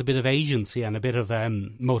villain with a bit of agency and a bit of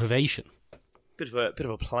motivation. Bit of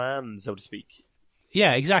a plan, so to speak.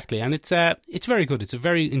 Yeah, exactly. And it's very good. It's a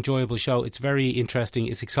very enjoyable show. It's very interesting.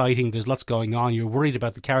 It's exciting. There's lots going on. You're worried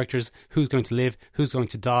about the characters, who's going to live, who's going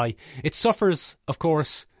to die. It suffers, of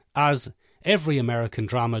course, as every American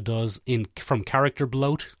drama does, from character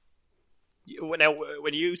bloat. Now,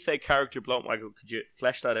 when you say character bloat, Michael, could you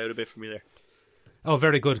flesh that out a bit for me there? Oh,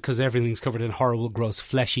 very good, because everything's covered in horrible, gross,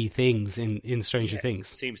 fleshy things in Stranger Things.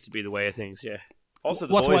 Seems to be the way of things, yeah. Also,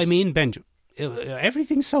 What do I mean, Benjamin?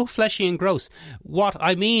 Everything's so fleshy and gross. What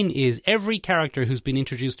I mean is every character who's been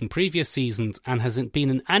introduced in previous seasons and hasn't been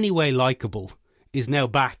in any way likeable is now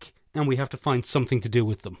back, and we have to find something to do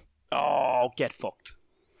with them. Oh, get fucked.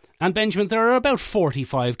 And Benjamin, there are about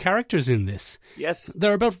 45 characters in this. Yes.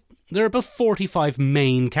 There are about 45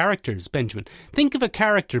 main characters, Benjamin. Think of a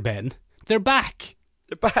character, Ben. They're back.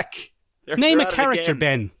 They're back. Name they're a at it character, again.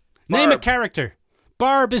 Ben. Barb. Name a character.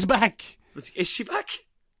 Barb is back. Is she back?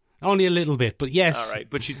 Only a little bit, but yes. All right,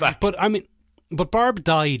 but she's back. But but Barb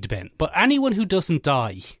died, Ben. But anyone who doesn't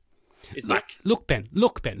die is back. Look, Ben.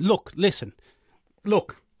 Listen.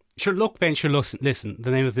 Look. Sure, look, Ben. Sure, listen.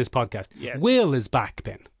 The name of this podcast. Yes. Will is back,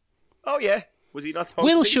 Ben. Oh yeah, was he not supposed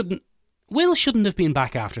to be? Will shouldn't have been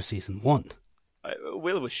back after season 1.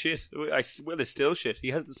 Will was shit. Will is still shit. He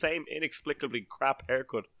has the same inexplicably crap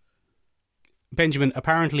haircut. Benjamin,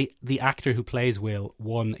 apparently the actor who plays Will,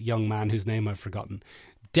 one young man whose name I've forgotten,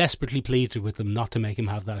 desperately pleaded with them not to make him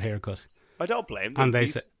have that haircut. I don't blame them.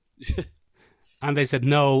 And they said,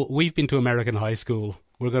 no, we've been to American high school.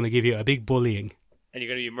 We're going to give you a big bullying. And you're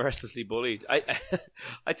going to be mercilessly bullied.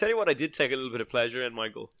 I tell you what I did take a little bit of pleasure in,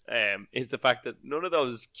 Michael, is the fact that none of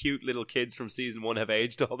those cute little kids from season 1 have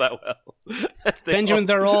aged all that well. Benjamin,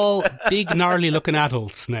 they're all big, gnarly-looking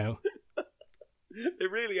adults now. They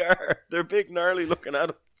really are. They're big, gnarly-looking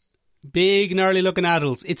adults. Big, gnarly-looking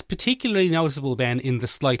adults. It's particularly noticeable, Ben, in the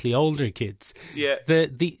slightly older kids. Yeah.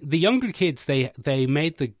 The younger kids, they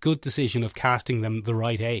made the good decision of casting them the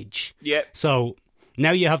right age. Yeah. So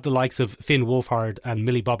now you have the likes of Finn Wolfhard and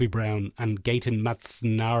Millie Bobby Brown and Gaten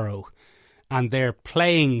Matsunaro, and they're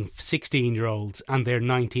playing 16-year-olds, and they're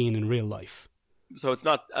 19 in real life. So it's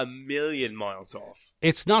not a million miles off.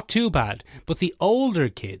 It's not too bad. But the older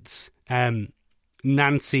kids,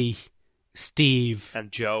 Nancy, Steve,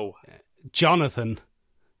 and Joe, Jonathan,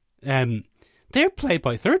 they're played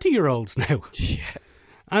by 30-year-olds now. Yeah.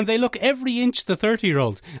 And they look every inch the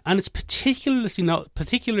 30-year-olds. And it's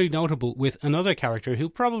particularly notable with another character who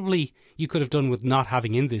probably you could have done with not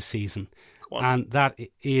having in this season. And that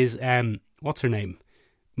is, what's her name?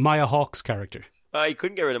 Maya Hawke's character. You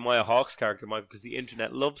couldn't get rid of Maya Hawke's character, Mike, because the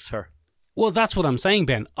internet loves her. Well, that's what I'm saying,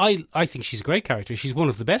 Ben. I think she's a great character. She's one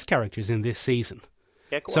of the best characters in this season.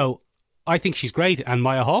 Yeah, go on. So I think she's great, and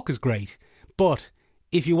Maya Hawke is great. But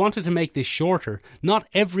if you wanted to make this shorter, not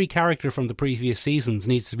every character from the previous seasons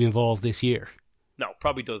needs to be involved this year. No,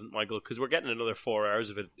 probably doesn't, Michael, because we're getting another 4 hours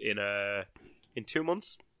of it in 2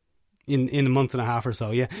 months. In a month and a half or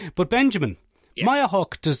so, yeah. But Benjamin, yeah. Maya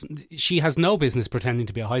Hawke she has no business pretending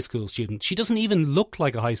to be a high school student. She doesn't even look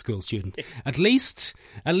like a high school student. At least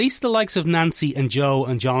the likes of Nancy and Joe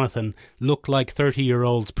and Jonathan look like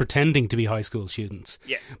 30-year-olds pretending to be high school students.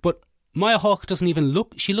 Yeah. But Maya Hawke doesn't even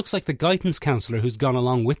look. She looks like the guidance counsellor who's gone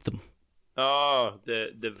along with them. Oh,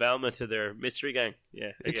 the Velma to their mystery gang.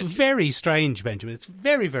 Yeah, it's very strange, Benjamin. It's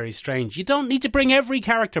very, very strange. You don't need to bring every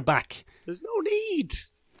character back. There's no need.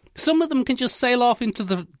 Some of them can just sail off into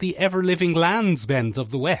the ever-living lands, Ben,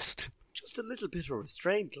 of the West. Just a little bit of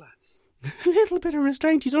restraint, lads. A little bit of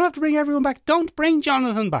restraint. You don't have to bring everyone back. Don't bring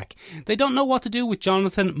Jonathan back. They don't know what to do with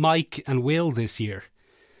Jonathan, Mike, and Will this year.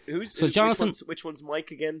 Jonathan? Which one's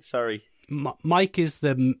Mike again? Sorry. Mike is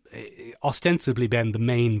ostensibly, Ben, the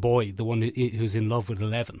main boy, the one who's in love with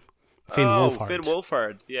Eleven. Finn Wolfhard. Finn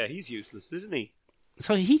Wolfhard. Yeah, he's useless, isn't he?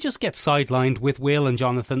 So he just gets sidelined with Will and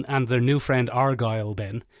Jonathan and their new friend Argyle,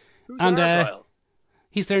 Ben. Who's Argyle?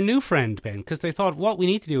 He's their new friend, Ben, because they thought what we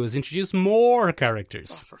need to do is introduce more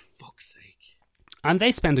characters. Oh, for fuck's sake. And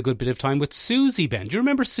they spend a good bit of time with Susie, Ben. Do you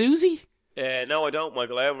remember Susie? No, I don't,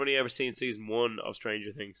 Michael. I've only ever seen season 1 of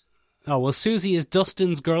Stranger Things. Oh, well, Susie is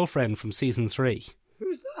Dustin's girlfriend from season 3.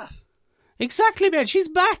 Who's that? Exactly, Ben. She's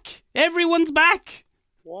back. Everyone's back.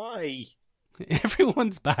 Why?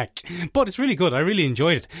 Everyone's back. But it's really good. I really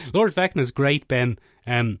enjoyed it. Lord Vecna's great, Ben.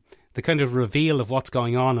 The kind of reveal of what's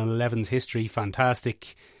going on in Eleven's history,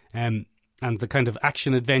 fantastic. and the kind of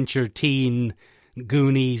action adventure teen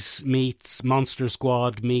Goonies meets Monster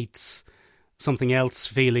Squad meets something else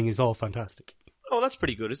feeling is all fantastic. Oh, that's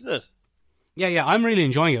pretty good, isn't it? Yeah, I'm really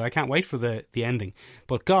enjoying it. I can't wait for the ending.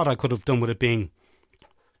 But God, I could have done with it being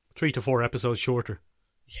 3 to 4 episodes shorter.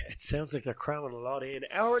 Yeah, it sounds like they're cramming a lot in.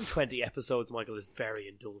 Hour and 20 episodes, Michael, is very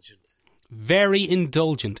indulgent. Very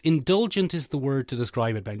indulgent. Indulgent is the word to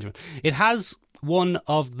describe it, Benjamin. It has one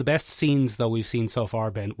of the best scenes, though, we've seen so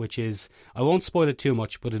far, Ben, which is, I won't spoil it too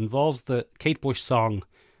much, but it involves the Kate Bush song,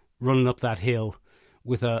 Running Up That Hill,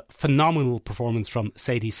 with a phenomenal performance from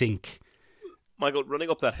Sadie Sink. Michael, Running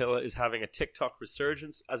Up That Hill is having a TikTok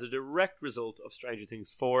resurgence as a direct result of Stranger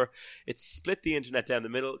Things 4. It's split the internet down the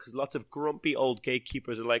middle because lots of grumpy old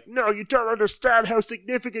gatekeepers are like, no, you don't understand how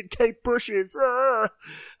significant Kate Bush is. Ah!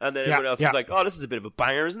 And then everyone else is like, oh, this is a bit of a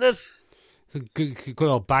banger, isn't it? It's a good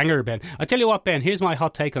old banger, Ben. I tell you what, Ben, here's my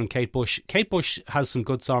hot take on Kate Bush. Kate Bush has some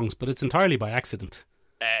good songs, but it's entirely by accident.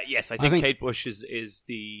 Yes, I think Kate Bush is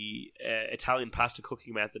the Italian pasta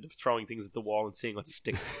cooking method of throwing things at the wall and seeing what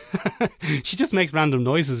sticks. She just makes random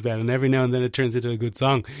noises, Ben, and every now and then it turns into a good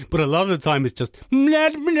song. But a lot of the time it's just... Yeah,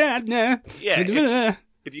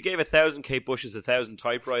 if you gave 1,000 Kate Bushes 1,000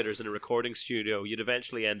 typewriters in a recording studio, you'd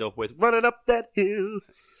eventually end up with Running Up That Hill.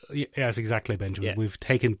 Yes, exactly, Benjamin. Yeah. We've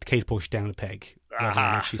taken Kate Bush down a peg. Whether or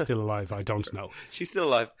not she's still alive, I don't know. She's still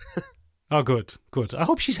alive. Oh, good. I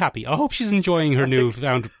hope she's happy. I hope she's enjoying her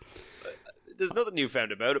newfound... There's nothing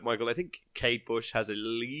newfound about it, Michael. I think Kate Bush has a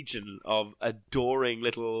legion of adoring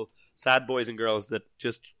little sad boys and girls that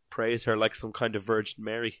just praise her like some kind of Virgin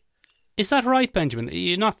Mary. Is that right, Benjamin?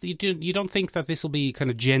 You don't think that this will be kind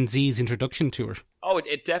of Gen Z's introduction to her? Oh,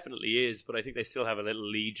 it definitely is, but I think they still have a little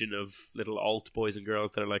legion of little alt boys and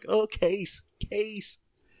girls that are like, oh, Kate,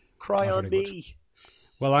 cry on me. Good.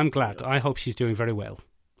 Well, I'm glad. I hope she's doing very well.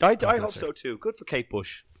 I hope so too. Good for Kate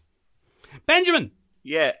Bush. Benjamin!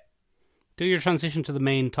 Yeah. Do your transition to the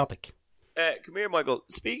main topic. Come here, Michael.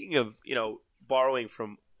 Speaking of, borrowing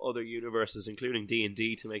from other universes, including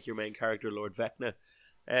D&D, to make your main character Lord Vecna,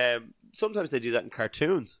 sometimes they do that in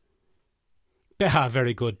cartoons.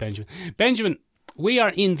 Very good, Benjamin. Benjamin, we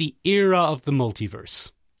are in the era of the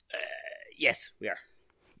multiverse. Yes, we are.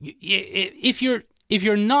 If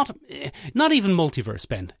you're not even multiverse,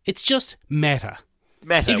 Ben, it's just meta.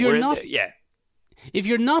 Meta. If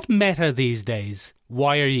you're not meta these days,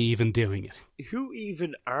 why are you even doing it? Who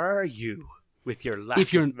even are you with your lack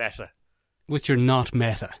of meta? With your not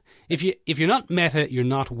meta. If you're not meta, you're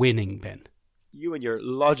not winning, Ben. You and your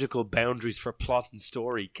logical boundaries for plot and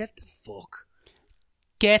story. Get the fuck.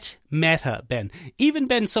 Get meta, Ben. Even,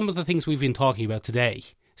 Ben, some of the things we've been talking about today.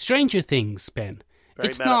 Stranger Things, Ben.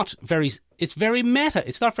 It's very meta.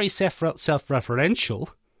 It's not very self-referential.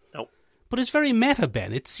 No. But it's very meta,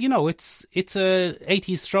 Ben. It's a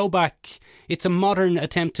 80s throwback. It's a modern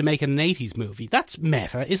attempt to make an 80s movie. That's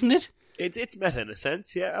meta, isn't it? It's meta in a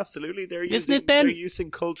sense, yeah, absolutely. Isn't it, Ben? They're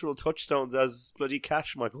using cultural touchstones as bloody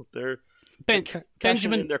cash, Michael. They're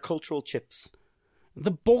Benjamin, in their cultural chips.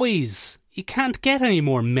 The Boys. You can't get any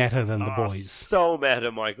more meta than The Boys. So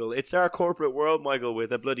meta, Michael. It's our corporate world, Michael,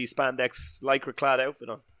 with a bloody spandex lycra-clad outfit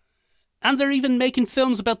on. And they're even making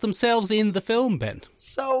films about themselves in the film, Ben.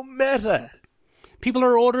 So meta. People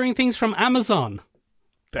are ordering things from Amazon.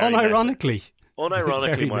 Very unironically.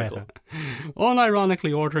 Unironically, Michael. Meta.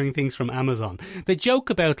 Unironically ordering things from Amazon. They joke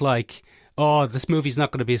about, like, oh, this movie's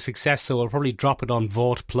not going to be a success, so we'll probably drop it on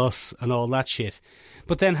Vought Plus and all that shit.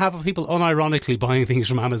 But then have people unironically buying things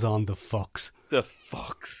from Amazon, the fucks. The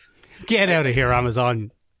fucks. Get out of here,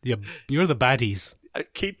 Amazon. You're the baddies. I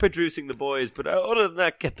keep producing The Boys, but other than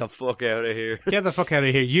that, get the fuck out of here. Get the fuck out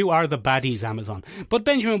of here. You are the baddies, Amazon. But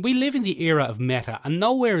Benjamin, we live in the era of meta, and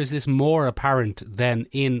nowhere is this more apparent than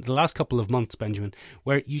in the last couple of months, Benjamin,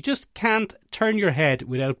 where you just can't turn your head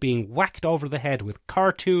without being whacked over the head with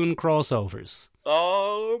cartoon crossovers.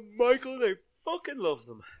 Oh, Michael, they fucking love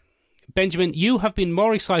them. Benjamin, you have been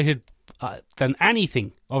more excited than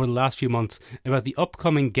anything over the last few months about the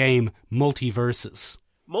upcoming game Multiverses.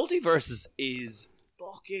 Multiverses is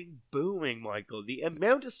fucking booming, Michael. The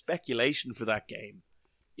amount of speculation for that game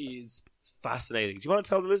is fascinating. Do you want to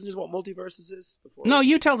tell the listeners what Multiverses is? No,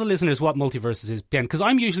 you tell the listeners what Multiverses is, Ben, because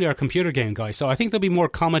I'm usually our computer game guy, so I think there'll be more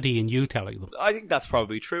comedy in you telling them. I think that's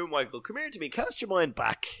probably true, Michael. Come here to me. Cast your mind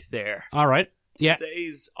back there. All right. Yeah.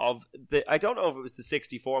 Days of I don't know if it was the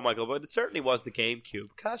 64, Michael, but it certainly was the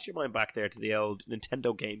GameCube. Cast your mind back there to the old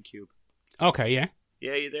Nintendo GameCube. Okay, yeah.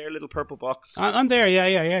 Yeah, you there, little purple box. I'm there, yeah.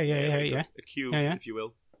 A cube, if you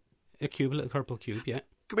will. A cube, a little purple cube, yeah.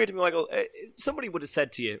 Come here to me, Michael. Somebody would have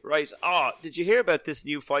said to you, right, did you hear about this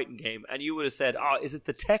new fighting game? And you would have said, is it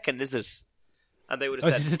the Tekken, is it? And they would Oh,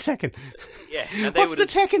 have it's said, the Tekken. yeah. And they What's would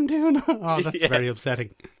the have, Tekken doing? Oh, that's Yeah. very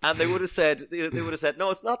upsetting. and they would have said,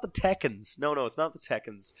 no, it's not the Tekkens. No, it's not the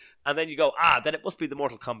Tekkens. And then you go, then it must be the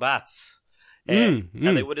Mortal Kombats. And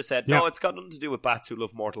they would have said, no, Yeah. it's got nothing to do with bats who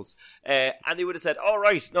love mortals. And they would have said, all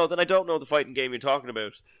right, no, then I don't know the fighting game you're talking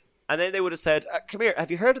about. And then they would have said, come here,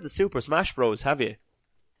 have you heard of the Super Smash Bros, have you?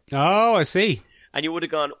 Oh, I see. And you would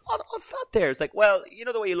have gone, what's that there? It's like, well, you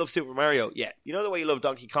know the way you love Super Mario? Yeah. You know the way you love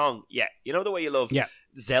Donkey Kong? Yeah. You know the way you love Yeah.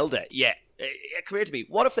 Zelda? Yeah. Come here to me.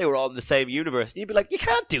 What if they were all in the same universe? And you'd be like, you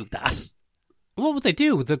can't do that. What would they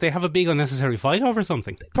do? That they have a big unnecessary fight over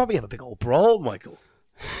something? They'd probably have a big old brawl, Michael.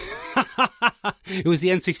 It was the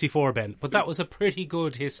N64, Ben, but that was a pretty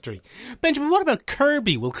good history. Benjamin, what about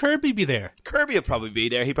Kirby? Will Kirby be there? Kirby would probably be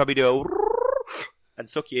there. He'd probably do and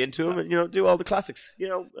suck you into him and, do all the classics,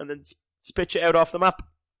 and then spit you out off the map.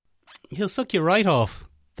 He'll suck you right off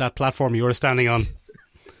that platform you were standing on.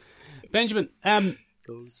 Benjamin,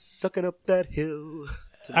 Go sucking up that hill.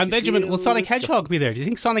 and Benjamin, will Sonic Hedgehog be there? Do you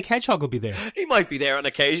think Sonic Hedgehog will be there? He might be there on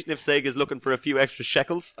occasion if Sega's looking for a few extra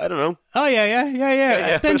shekels. I don't know. Oh,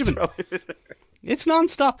 yeah. Benjamin, throw it. it's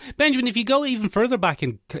non-stop. Benjamin, if you go even further back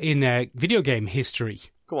in video game history,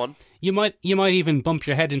 Go on. you might even bump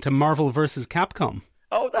your head into Marvel vs. Capcom.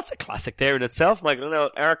 Oh, that's a classic there in itself, Michael. No,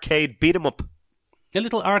 arcade beat 'em up. A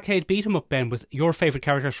little arcade beat-em-up, Ben, with your favourite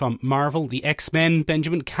characters from Marvel, the X-Men,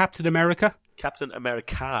 Benjamin, Captain America, Captain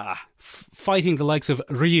America. fighting the likes of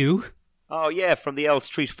Ryu Oh, yeah, from the old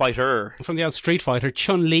Street Fighter. from the old Street Fighter,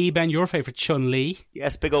 Chun-Li, Ben, your favourite Chun-Li,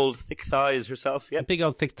 Yes, big old thick thighs herself, yep. big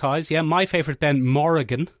old thick thighs, yeah, my favourite, Ben,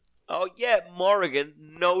 Morrigan. Oh, yeah, Morrigan.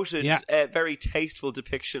 Noted, Yeah. very tasteful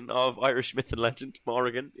depiction of Irish myth and legend,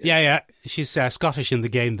 Morrigan. Yeah, she's Scottish in the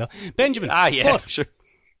game, though. Benjamin, Yeah, sure.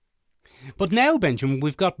 but now, Benjamin,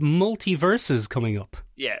 we've got multiverses coming up.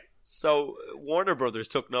 Yeah. So Warner Brothers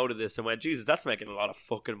took note of this and went, Jesus, that's making a lot of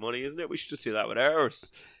fucking money, isn't it? We should just do that with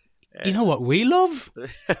ours. You know what we love?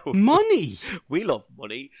 Money. We love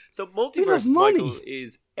money. So love Multiverse, money. Michael,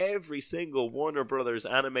 is every single Warner Brothers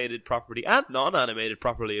animated property and non-animated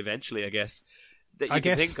property eventually, I guess, that you I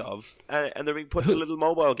can guess. think of. And they're being put in a little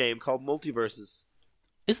mobile game called Multiverses.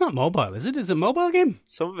 It's not mobile, is it? Is it a mobile game?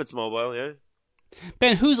 Some of it's mobile, yeah.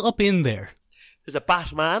 Ben, who's up in there? There's a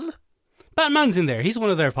Batman. Batman's in there. He's one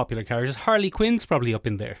of their popular characters. Harley Quinn's probably up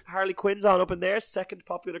in there. Harley Quinn's on up in there, second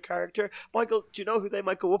popular character. Michael, do you know who they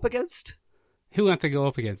might go up against? Who aren't they go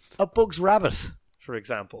up against? A Bugs Rabbit, for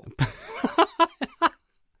example.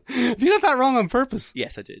 Have you got that wrong on purpose?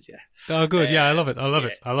 Yes, I did, yeah. Oh, good. Yeah, I love it. I love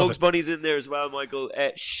it. Bugs Bunny's in there as well, Michael.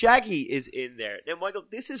 Shaggy is in there. Now, Michael,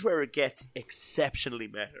 this is where it gets exceptionally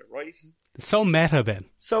meta, right? It's so meta, Ben.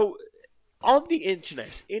 So, on the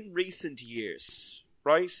internet, in recent years,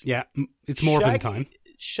 right? Yeah, it's Morbin time.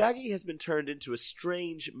 Shaggy has been turned into a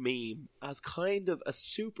strange meme as kind of a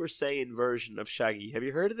Super Saiyan version of Shaggy. Have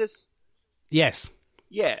you heard of this? Yes.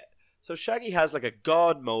 Yeah. So Shaggy has like a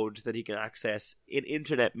god mode that he can access in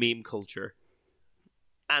internet meme culture.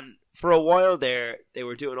 And for a while there, they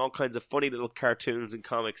were doing all kinds of funny little cartoons and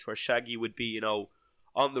comics where Shaggy would be,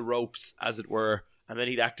 on the ropes, as it were, and then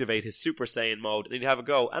he'd activate his Super Saiyan mode and he'd have a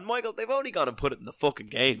go. And Michael, they've only gone and put it in the fucking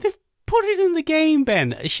game. They've put it in the game,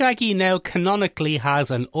 Ben. Shaggy now canonically has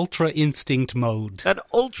an Ultra Instinct mode. An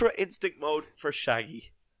Ultra Instinct mode for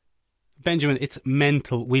Shaggy. Benjamin, it's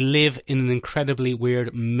mental. We live in an incredibly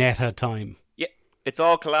weird meta time. Yeah, it's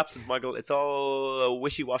all collapsing, Michael. It's all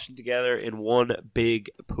wishy-washing together in one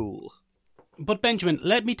big pool. But Benjamin,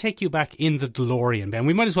 let me take you back in the DeLorean, Ben.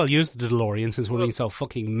 We might as well use the DeLorean since we're being so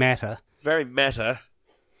fucking meta. It's very meta.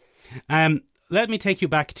 Let me take you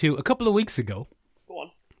back to a couple of weeks ago. Go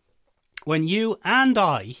on. When you and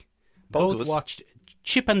I Both of both us. watched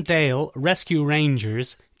Chip and Dale Rescue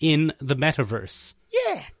Rangers in the metaverse.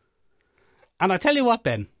 Yeah. And I tell you what,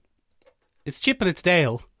 Ben, it's Chip and it's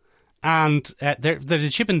Dale, and they're the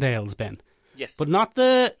Chip and Dales, Ben, Yes. but not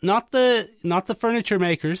the furniture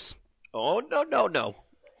makers, Oh, no.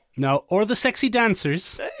 no, or the sexy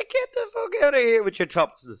dancers. Get the fuck out of here with your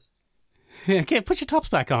tops. Okay, put your tops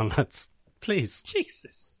back on, lads, please.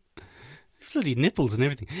 Jesus. Bloody nipples and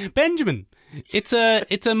everything. Benjamin, it's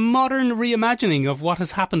a modern reimagining of what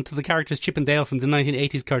has happened to the characters Chip and Dale from the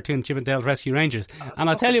 1980s cartoon Chip and Dale Rescue Rangers. And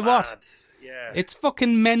I'll tell you what, Mad. Yeah. it's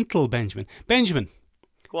fucking mental, Benjamin. Benjamin,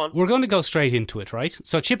 Go on. we're going to go straight into it, right?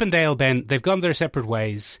 So Chip and Dale, Ben, they've gone their separate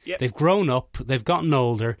ways. Yep. They've grown up. They've gotten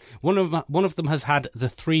older. One of them has had the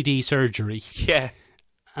 3D surgery, Yeah.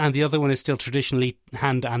 and the other one is still traditionally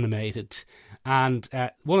hand animated. And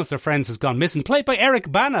one of their friends has gone missing, played by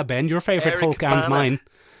Eric Bana, Ben, your favourite Eric Hulk Bana. and mine.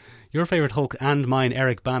 your favourite Hulk and mine,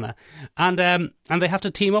 Eric Bana. And they have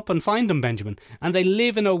to team up and find him, Benjamin. And they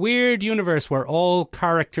live in a weird universe where all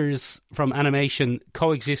characters from animation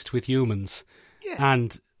coexist with humans. Yeah.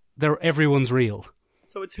 And everyone's real.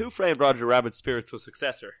 So it's Who Framed Roger Rabbit's spiritual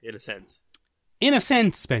successor, in a sense. In a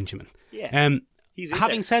sense, Benjamin. Yeah. He's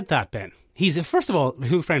having said that, Ben, first of all,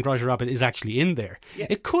 Who Framed Roger Rabbit is actually in there. Yeah.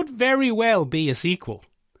 It could very well be a sequel.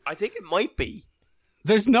 I think it might be.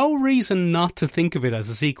 There's no reason not to think of it as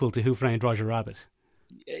a sequel to Who Framed Roger Rabbit.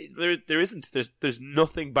 There isn't. There's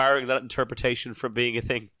nothing barring that interpretation from being a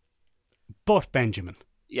thing. But, Benjamin.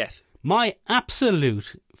 Yes. My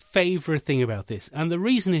absolute favourite thing about this, and the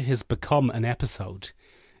reason it has become an episode,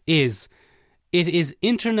 is it is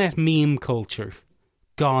internet meme culture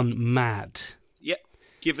gone mad. Yeah.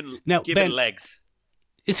 Given Ben, legs.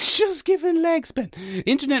 It's just given legs, Ben.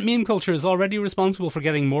 Internet meme culture is already responsible for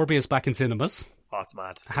getting Morbius back in cinemas. Oh, it's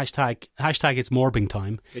mad. Hashtag it's morbing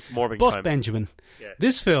time. It's morbing time. But, Benjamin,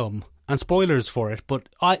 this film, and spoilers for it, but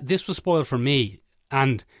this was spoiled for me,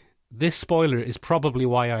 and this spoiler is probably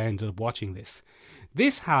why I ended up watching this.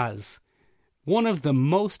 This has one of the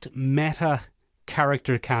most meta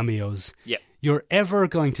character cameos you're ever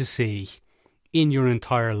going to see in your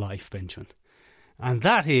entire life, Benjamin. And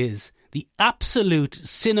that is the absolute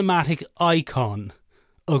cinematic icon,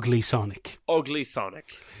 Ugly Sonic. Ugly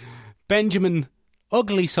Sonic. Benjamin,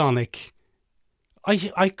 Ugly Sonic.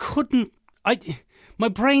 My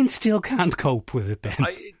brain still can't cope with it, Ben.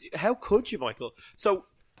 How could you, Michael? So,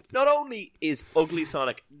 not only is Ugly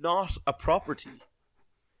Sonic not a property,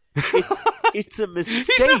 it's a mistake.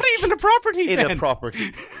 He's not even a property, in Ben. a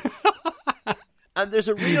property. And there's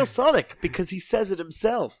a real Sonic because he says it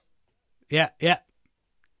himself. Yeah.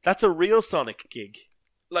 That's a real Sonic gig.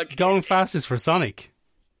 Like going fast is for Sonic.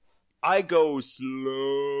 I go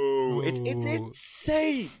slow. It's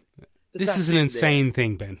insane. This is an insane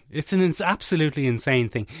thing, Ben. It's an absolutely insane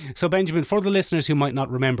thing. So, Benjamin, for the listeners who might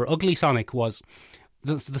not remember, Ugly Sonic was...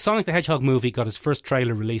 The Sonic the Hedgehog movie got its first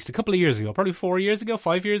trailer released a couple of years ago. Probably 4 years ago,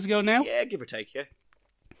 5 years ago now. Yeah, give or take, yeah.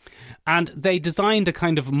 And they designed a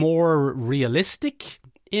kind of more realistic,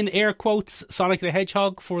 in air quotes, Sonic the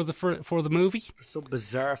Hedgehog for the movie. For some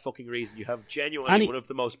bizarre fucking reason, you have genuinely one of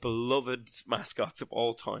the most beloved mascots of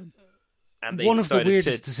all time. And one of the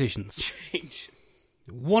weirdest decisions.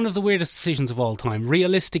 One of the weirdest decisions of all time.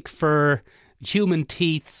 Realistic fur, human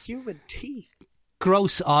teeth.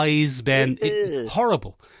 Gross eyes, Ben.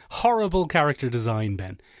 Horrible character design,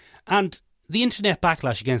 Ben. And the internet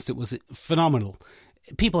backlash against it was phenomenal.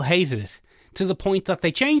 People hated it to the point that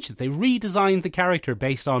they changed it. They redesigned the character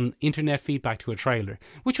based on internet feedback to a trailer,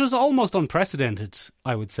 which was almost unprecedented,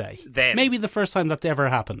 I would say. Then. Maybe the first time that ever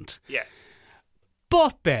happened. Yeah.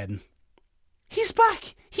 But, Ben, he's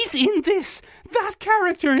back. He's in this. That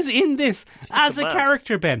character is in this as a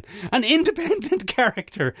character, Ben. An independent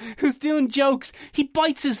character who's doing jokes. He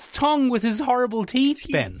bites his tongue with his horrible teeth,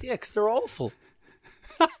 Ben. Yeah, because they're awful.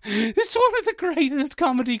 It's one of the greatest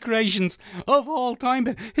comedy creations of all time,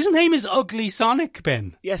 Ben. His name is Ugly Sonic,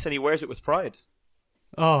 Ben. Yes, and he wears it with pride.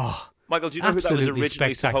 Oh, Michael, do you know who that was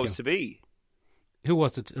originally supposed to be? Who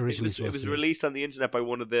was it originally supposed to be? It was released on the internet by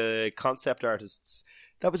one of the concept artists.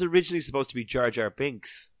 That was originally supposed to be Jar Jar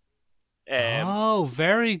Binks.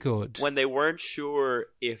 Very good. When they weren't sure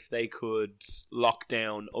if they could lock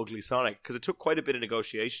down Ugly Sonic, because it took quite a bit of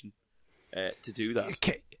negotiation to do that.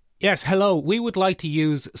 Okay. Yes, hello, we would like to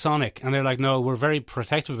use Sonic. And they're like, no, we're very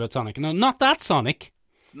protective about Sonic. No, not that Sonic.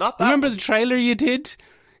 Not that Remember the trailer you did?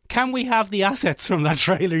 Can we have the assets from that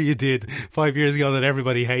trailer you did 5 years ago that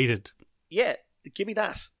everybody hated? Yeah, give me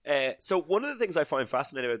that. So one of the things I find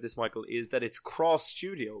fascinating about this, Michael, is that it's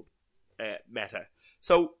cross-studio meta.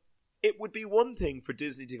 So it would be one thing for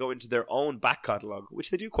Disney to go into their own back catalogue,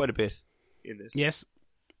 which they do quite a bit in this. Yes,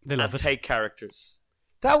 they love it. And take characters.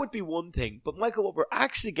 That would be one thing. But, Michael, what we're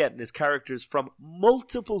actually getting is characters from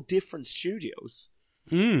multiple different studios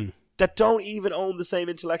that don't even own the same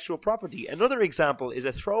intellectual property. Another example is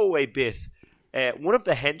a throwaway bit. One of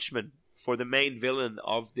the henchmen for the main villain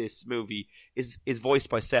of this movie is voiced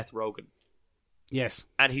by Seth Rogen. Yes.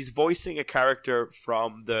 And he's voicing a character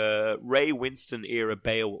from the Ray Winston era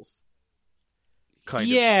Beowulf. But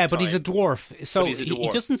he's a dwarf. So he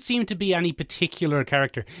doesn't seem to be any particular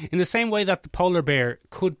character. In the same way that the polar bear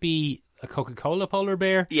could be a Coca-Cola polar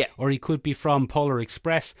bear, or he could be from Polar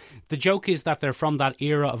Express. The joke is that they're from that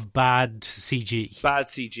era of bad CG. Bad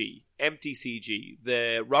CG. Empty CG.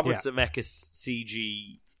 The Robert Zemeckis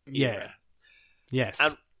CG era. Yes.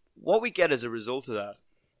 And what we get as a result of that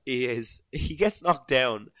is he gets knocked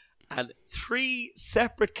down and 3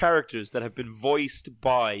 separate characters that have been voiced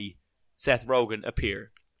by Seth Rogen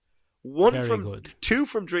appear. Very good. 2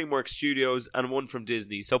 from DreamWorks Studios and 1 from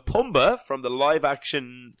Disney. So Pumbaa from the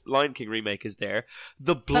live-action Lion King remake is there.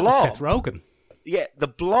 The Blob, That was Seth Rogen. yeah, the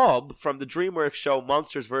Blob from the DreamWorks show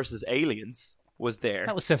Monsters vs. Aliens was there,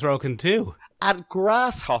 That was Seth Rogen too. and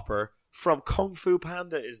Grasshopper from Kung Fu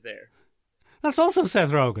Panda is there. That's also Seth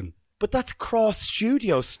Rogen. But that's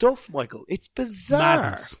cross-studio stuff, Michael. It's bizarre.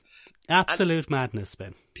 Madness. Absolute madness,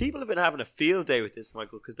 Ben. People have been having a field day with this,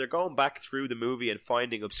 Michael, because they're going back through the movie and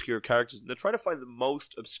finding obscure characters, and they're trying to find the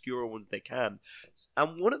most obscure ones they can.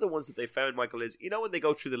 And one of the ones that they found, Michael, is, you know when they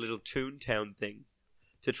go through the little Toontown thing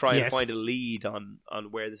to try and Yes. find a lead on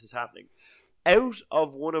where this is happening? Out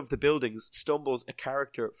of one of the buildings stumbles a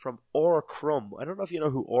character from Aura Crumb. I don't know if you know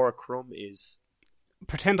who Aura Crumb is.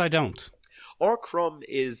 Pretend I don't. Or Crumb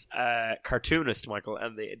is a cartoonist, Michael,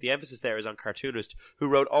 and the emphasis there is on cartoonist, who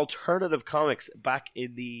wrote alternative comics back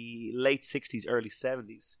in the late 60s, early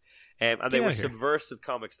 70s. And they were subversive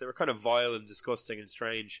comics. They were kind of vile and disgusting and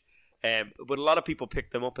strange. But a lot of people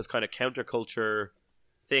picked them up as kind of counterculture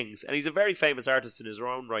things. And he's a very famous artist in his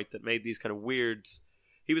own right that made these kind of weird...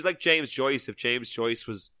 He was like James Joyce if James Joyce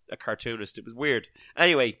was a cartoonist. It was weird.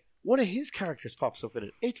 Anyway, one of his characters pops up in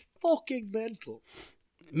it. It's fucking mental.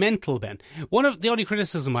 Mental, Ben. One of the only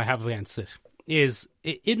criticism I have against it is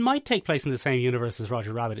it might take place in the same universe as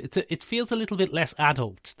Roger Rabbit. It feels a little bit less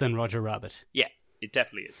adult than Roger Rabbit. Yeah, it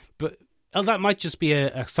definitely is. But that might just be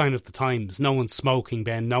a sign of the times. No one's smoking,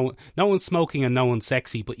 Ben. No one's smoking and no one's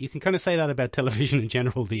sexy. But you can kind of say that about television in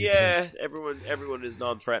general these days. Yeah, everyone is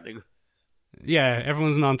non-threatening. Yeah,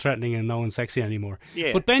 everyone's non-threatening and no one's sexy anymore.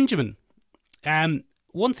 Yeah. But Benjamin,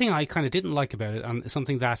 one thing I kind of didn't like about it, and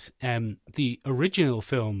something that the original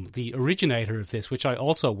film, the originator of this, which I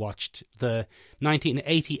also watched, the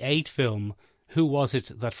 1988 film, Who Was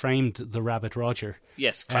It That Framed the Rabbit Roger?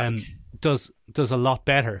 Yes, classic. Does a lot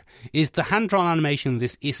better. Is the hand-drawn animation,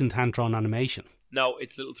 this isn't hand-drawn animation. No,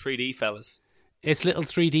 it's little 3D fellas. It's little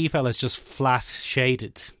 3D fellas just flat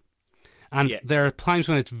shaded. And Yeah. there are times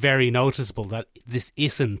when it's very noticeable that this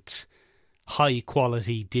isn't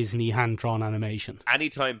high-quality Disney hand-drawn animation.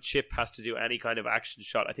 Anytime Chip has to do any kind of action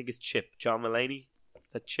shot, I think it's Chip, John Mulaney.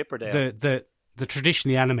 Is that Chip or Dale? The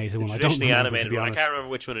traditionally animated one. Traditionally I don't remember, animated to be one. I honest. can't remember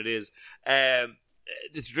which one it is.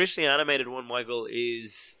 The traditionally animated one, Michael,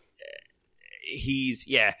 is he's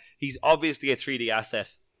obviously a 3D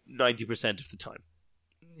asset 90% of the time.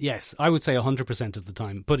 Yes, I would say 100% of the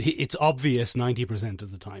time, but it's obvious 90%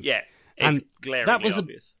 of the time. Yeah, it's And glaringly that was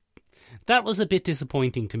obvious. That was a bit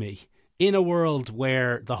disappointing to me. In a world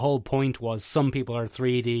where the whole point was some people are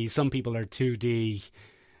 3D, some people are 2D,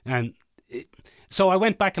 so I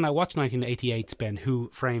went back and I watched 1988's Ben, Who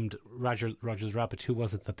Framed Roger's Rabbit. Who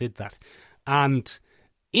was it that did that? And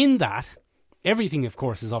in that, everything, of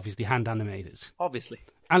course, is obviously hand animated. Obviously.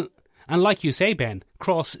 And like you say, Ben,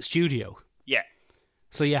 cross studio. Yeah.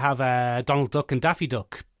 So you have Donald Duck and Daffy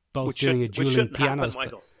Duck both doing a dueling pianos.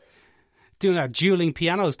 Doing a dueling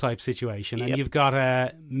pianos type situation, and Yep. you've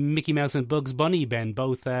got Mickey Mouse and Bugs Bunny, Ben,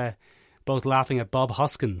 both laughing at Bob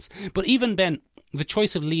Hoskins. But even, Ben, the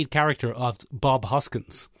choice of lead character of Bob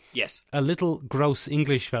Hoskins, Yes. a little gross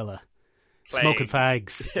English fella, smoking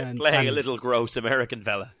fags, Playing a little gross American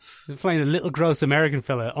fella. playing a little gross American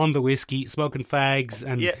fella on the whiskey, smoking fags,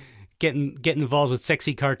 and Yeah. getting involved with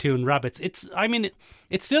sexy cartoon rabbits. It's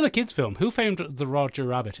still a kids' film. Who Framed the Roger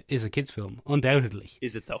Rabbit is a kids' film, undoubtedly.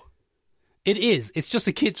 Is it, though? It is. It's just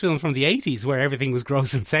a kids' film from the 80s where everything was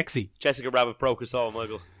gross and sexy. Jessica Rabbit broke us all,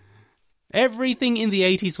 Michael. Everything in the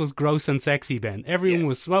 80s was gross and sexy, Ben. Everyone Yeah.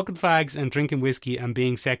 was smoking fags and drinking whiskey and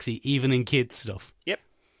being sexy, even in kids' stuff. Yep.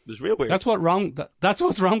 It was real weird. That's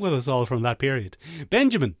what's wrong with us all from that period.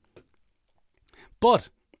 Benjamin. But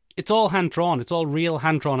it's all hand-drawn. It's all real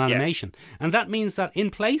hand-drawn animation. And that means that in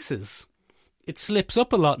places, it slips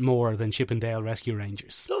up a lot more than Chip and Dale Rescue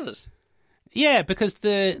Rangers. Does it? Yeah, because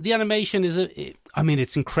the animation is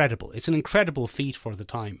it's incredible. It's an incredible feat for the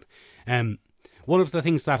time. One of the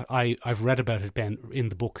things that I've read about it, Ben, in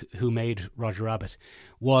the book Who Made Roger Rabbit,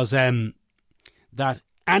 was that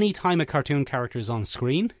any time a cartoon character is on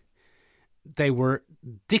screen, they were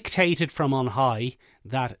dictated from on high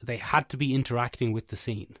that they had to be interacting with the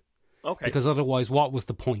scene. Okay. Because otherwise, what was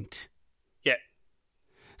the point? Yeah.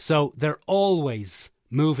 So they're always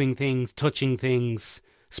moving things, touching things,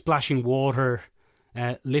 splashing water,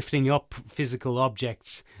 lifting up physical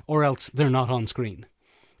objects, or else they're not on screen,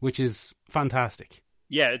 which is fantastic.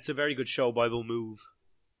 Yeah, it's a very good show Bible move.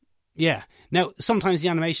 Yeah. Now, sometimes the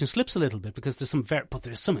animation slips a little bit because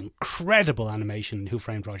there's some incredible animation in Who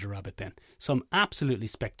Framed Roger Rabbit, Ben. Some absolutely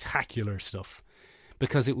spectacular stuff.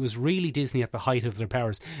 Because it was really Disney at the height of their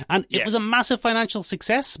powers. And it was a massive financial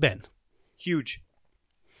success, Ben. Huge.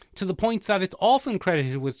 to the point that it's often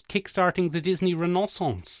credited with kickstarting the Disney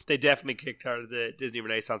Renaissance. They definitely kicked out of the Disney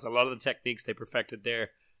Renaissance. A lot of the techniques they perfected there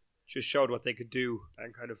just showed what they could do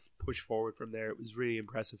and kind of push forward from there. It was really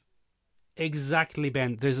impressive. Exactly,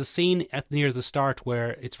 Ben. There's a scene near the start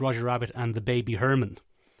where it's Roger Rabbit and the baby Herman.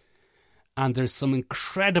 And there's some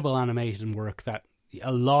incredible animated work that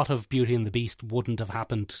a lot of Beauty and the Beast wouldn't have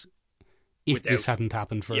happened if this hadn't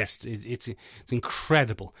happened first. Yeah. It's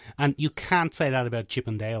incredible. And you can't say that about Chip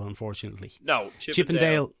and Dale, unfortunately. No, Chip and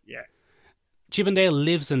Dale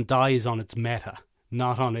lives and dies on its meta,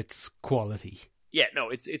 not on its quality. Yeah, no,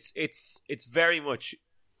 it's very much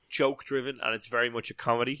joke driven, and it's very much a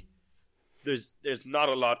comedy. There's not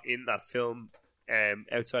a lot in that film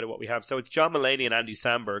outside of what we have. So it's John Mulaney and Andy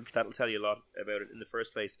Samberg. That'll tell you a lot about it in the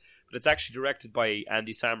first place. But it's actually directed by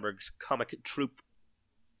Andy Samberg's comic troupe.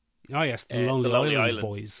 Oh yes, the Lonely Island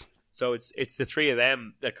Boys. So it's the three of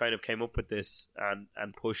them that kind of came up with this and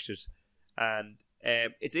pushed it. And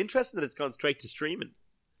it's interesting that it's gone straight to streaming.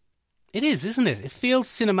 It is, isn't it? It feels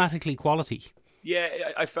cinematically quality. Yeah,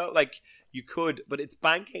 I felt like you could, but it's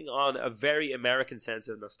banking on a very American sense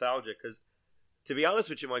of nostalgia. Because, to be honest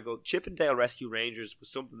with you, Michael, Chip and Dale Rescue Rangers was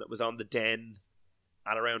something that was on the Den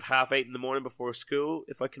at around 8:30 in the morning before school,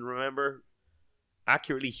 if I can remember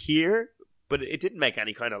accurately here. But it didn't make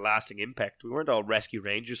any kind of lasting impact. We weren't all Rescue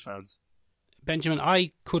Rangers fans. Benjamin,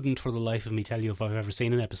 I couldn't for the life of me tell you if I've ever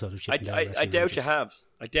seen an episode of Chip and Dale Rescue Rangers. I doubt you have.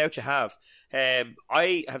 I doubt you have.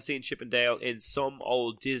 I have seen Chip and Dale in some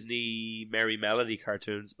old Disney Merry Melody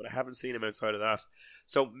cartoons, but I haven't seen them outside of that.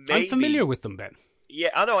 So maybe, I'm familiar with them, Ben. Yeah,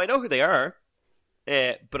 I know who they are.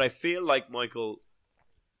 But I feel like, Michael,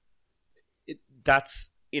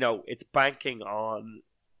 it's banking on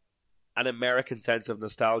an American sense of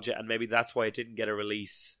nostalgia, and maybe that's why it didn't get a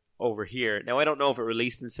release over here. Now, I don't know if it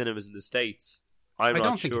released in cinemas in the States. I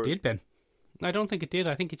don't think it did, Ben. I don't think it did.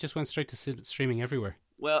 I think it just went straight to streaming everywhere.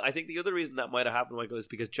 Well, I think the other reason that might have happened, Michael, is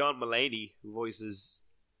because John Mulaney, who voices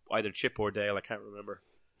either Chip or Dale, I can't remember,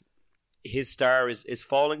 his star is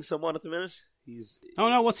falling somewhat at the minute. Oh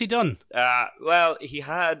no, what's he done? Well, he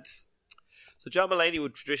had... So John Mulaney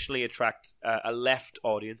would traditionally attract a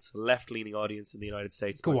left-leaning audience in the United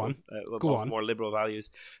States. Go on. More liberal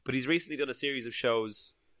values. But he's recently done a series of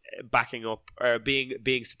shows backing up, or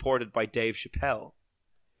being supported by Dave Chappelle.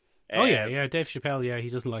 Yeah, Dave Chappelle, yeah, he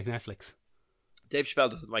doesn't like Netflix. Dave Chappelle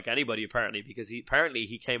doesn't like anybody, apparently, because he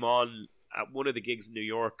came on at one of the gigs in New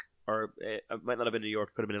York, or it might not have been New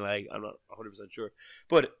York, could have been LA, I'm not 100% sure,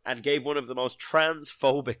 and gave one of the most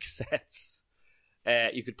transphobic sets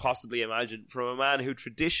you could possibly imagine from a man who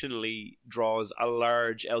traditionally draws a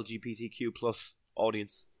large LGBTQ plus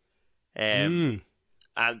audience. And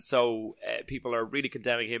so people are really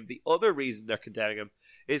condemning him. The other reason they're condemning him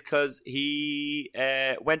is because he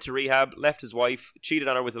went to rehab, left his wife, cheated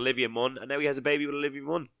on her with Olivia Munn, and now he has a baby with Olivia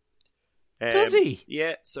Munn. Does he?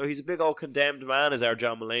 Yeah, so he's a big old condemned man, is our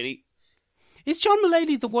John Mulaney. Is John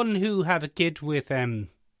Mulaney the one who had a kid with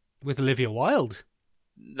Olivia Wilde?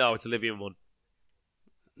 No, it's Olivia Munn.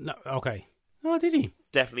 No, okay. Oh, did he? It's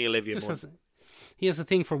definitely Olivia Munn. He has a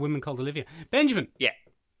thing for women called Olivia. Benjamin. Yeah.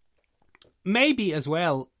 Maybe as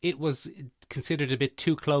well, it was considered a bit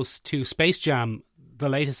too close to Space Jam, the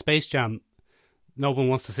latest Space Jam. No one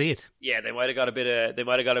wants to see it. Yeah, they might have got a bit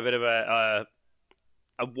of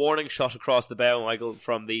a warning shot across the bow, Michael,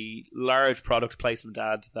 from the large product placement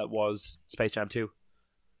ad that was Space Jam 2.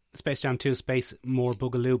 Space Jam 2, Space More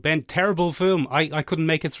Boogaloo. Ben, terrible film. I couldn't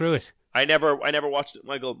make it through it. I never watched it,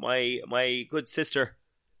 Michael. My good sister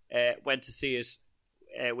went to see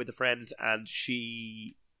it with a friend, and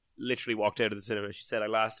she literally walked out of the cinema. She said I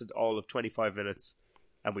lasted all of 25 minutes,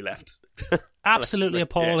 and we left. Absolutely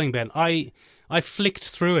appalling, Ben. I flicked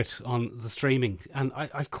through it on the streaming, and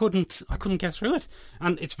I couldn't get through it.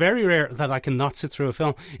 And it's very rare that I can not sit through a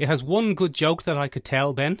film. It has one good joke that I could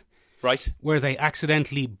tell, Ben. Right. Where they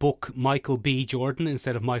accidentally book Michael B. Jordan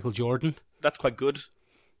instead of Michael Jordan. That's quite good.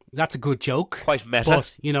 That's a good joke. Quite meta.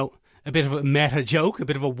 But, a bit of a meta joke, a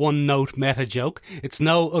bit of a one-note meta joke. It's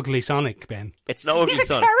no Ugly Sonic, Ben. It's no Ugly Sonic. He's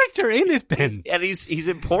a character in it, Ben. And he's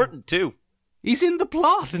important, too. He's in the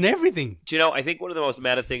plot and everything. Do you know, I think one of the most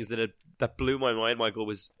meta things that blew my mind, Michael,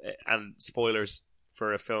 was, and spoilers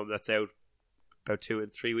for a film that's out about 2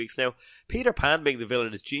 and 3 weeks now, Peter Pan being the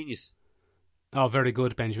villain is genius. Oh, very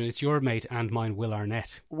good, Benjamin. It's your mate and mine, Will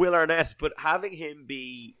Arnett. Will Arnett, but having him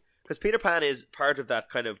be... Because Peter Pan is part of that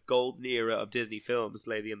kind of golden era of Disney films,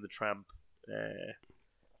 Lady and the Tramp,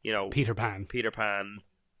 Peter Pan.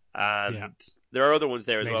 And there are other ones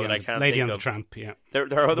there as well that I can't think of. Lady and the Tramp, yeah. There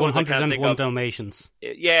are other ones I can't think of. 101 Dalmatians.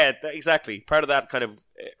 Yeah, exactly. Part of that kind of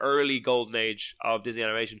early golden age of Disney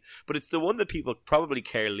animation, but it's the one that people probably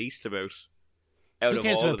care least about out Who of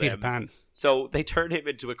cares all about of Peter them. Pan? So they turn him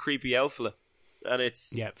into a creepy elf fella, and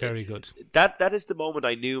it's Yeah, very good. that is the moment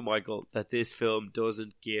I knew, Michael, that this film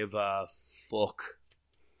doesn't give a fuck.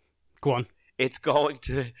 Go on. It's going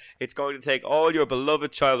to take all your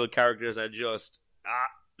beloved childhood characters and just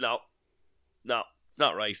no, it's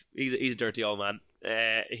not right. He's a dirty old man.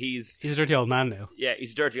 He's a dirty old man now. Yeah,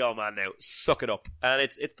 he's a dirty old man now. Suck it up. And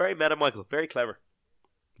it's very meta, Michael. Very clever.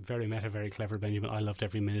 Very meta, very clever, Benjamin. I loved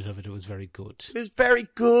every minute of it. It was very good. It was very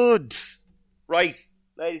good. Right,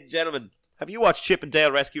 ladies and gentlemen, have you watched Chip and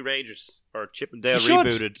Dale Rescue Rangers or Chip and Dale You should.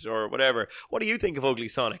 Rebooted or whatever? What do you think of Ugly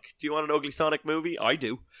Sonic? Do you want an Ugly Sonic movie? I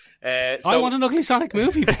do. I want an Ugly Sonic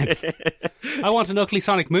movie, Ben. I want an Ugly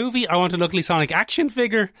Sonic movie. I want an Ugly Sonic action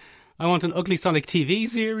figure. I want an Ugly Sonic TV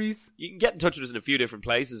series. You can get in touch with us in a few different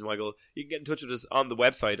places, Michael. You can get in touch with us on the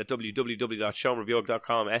website at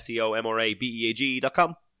www.seanreviewg.com,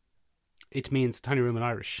 SEOMORABEAG.com. It means tiny room in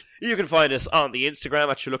Irish. You can find us on the Instagram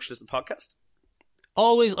at Sherlockshalism Podcast.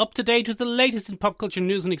 Always up to date with the latest in pop culture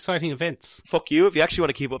news and exciting events. Fuck you. If you actually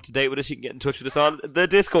want to keep up to date with us, you can get in touch with us on the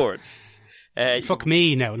Discord. Fuck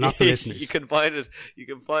me now, not the listeners. You can find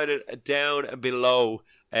it down below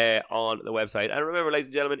on the website. And remember, ladies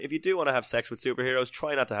and gentlemen, if you do want to have sex with superheroes,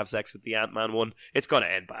 try not to have sex with the Ant-Man one. It's going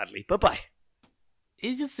to end badly. Bye-bye.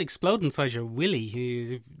 It just explode inside your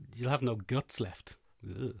willy. You'll have no guts left.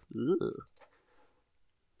 Ugh. Ugh.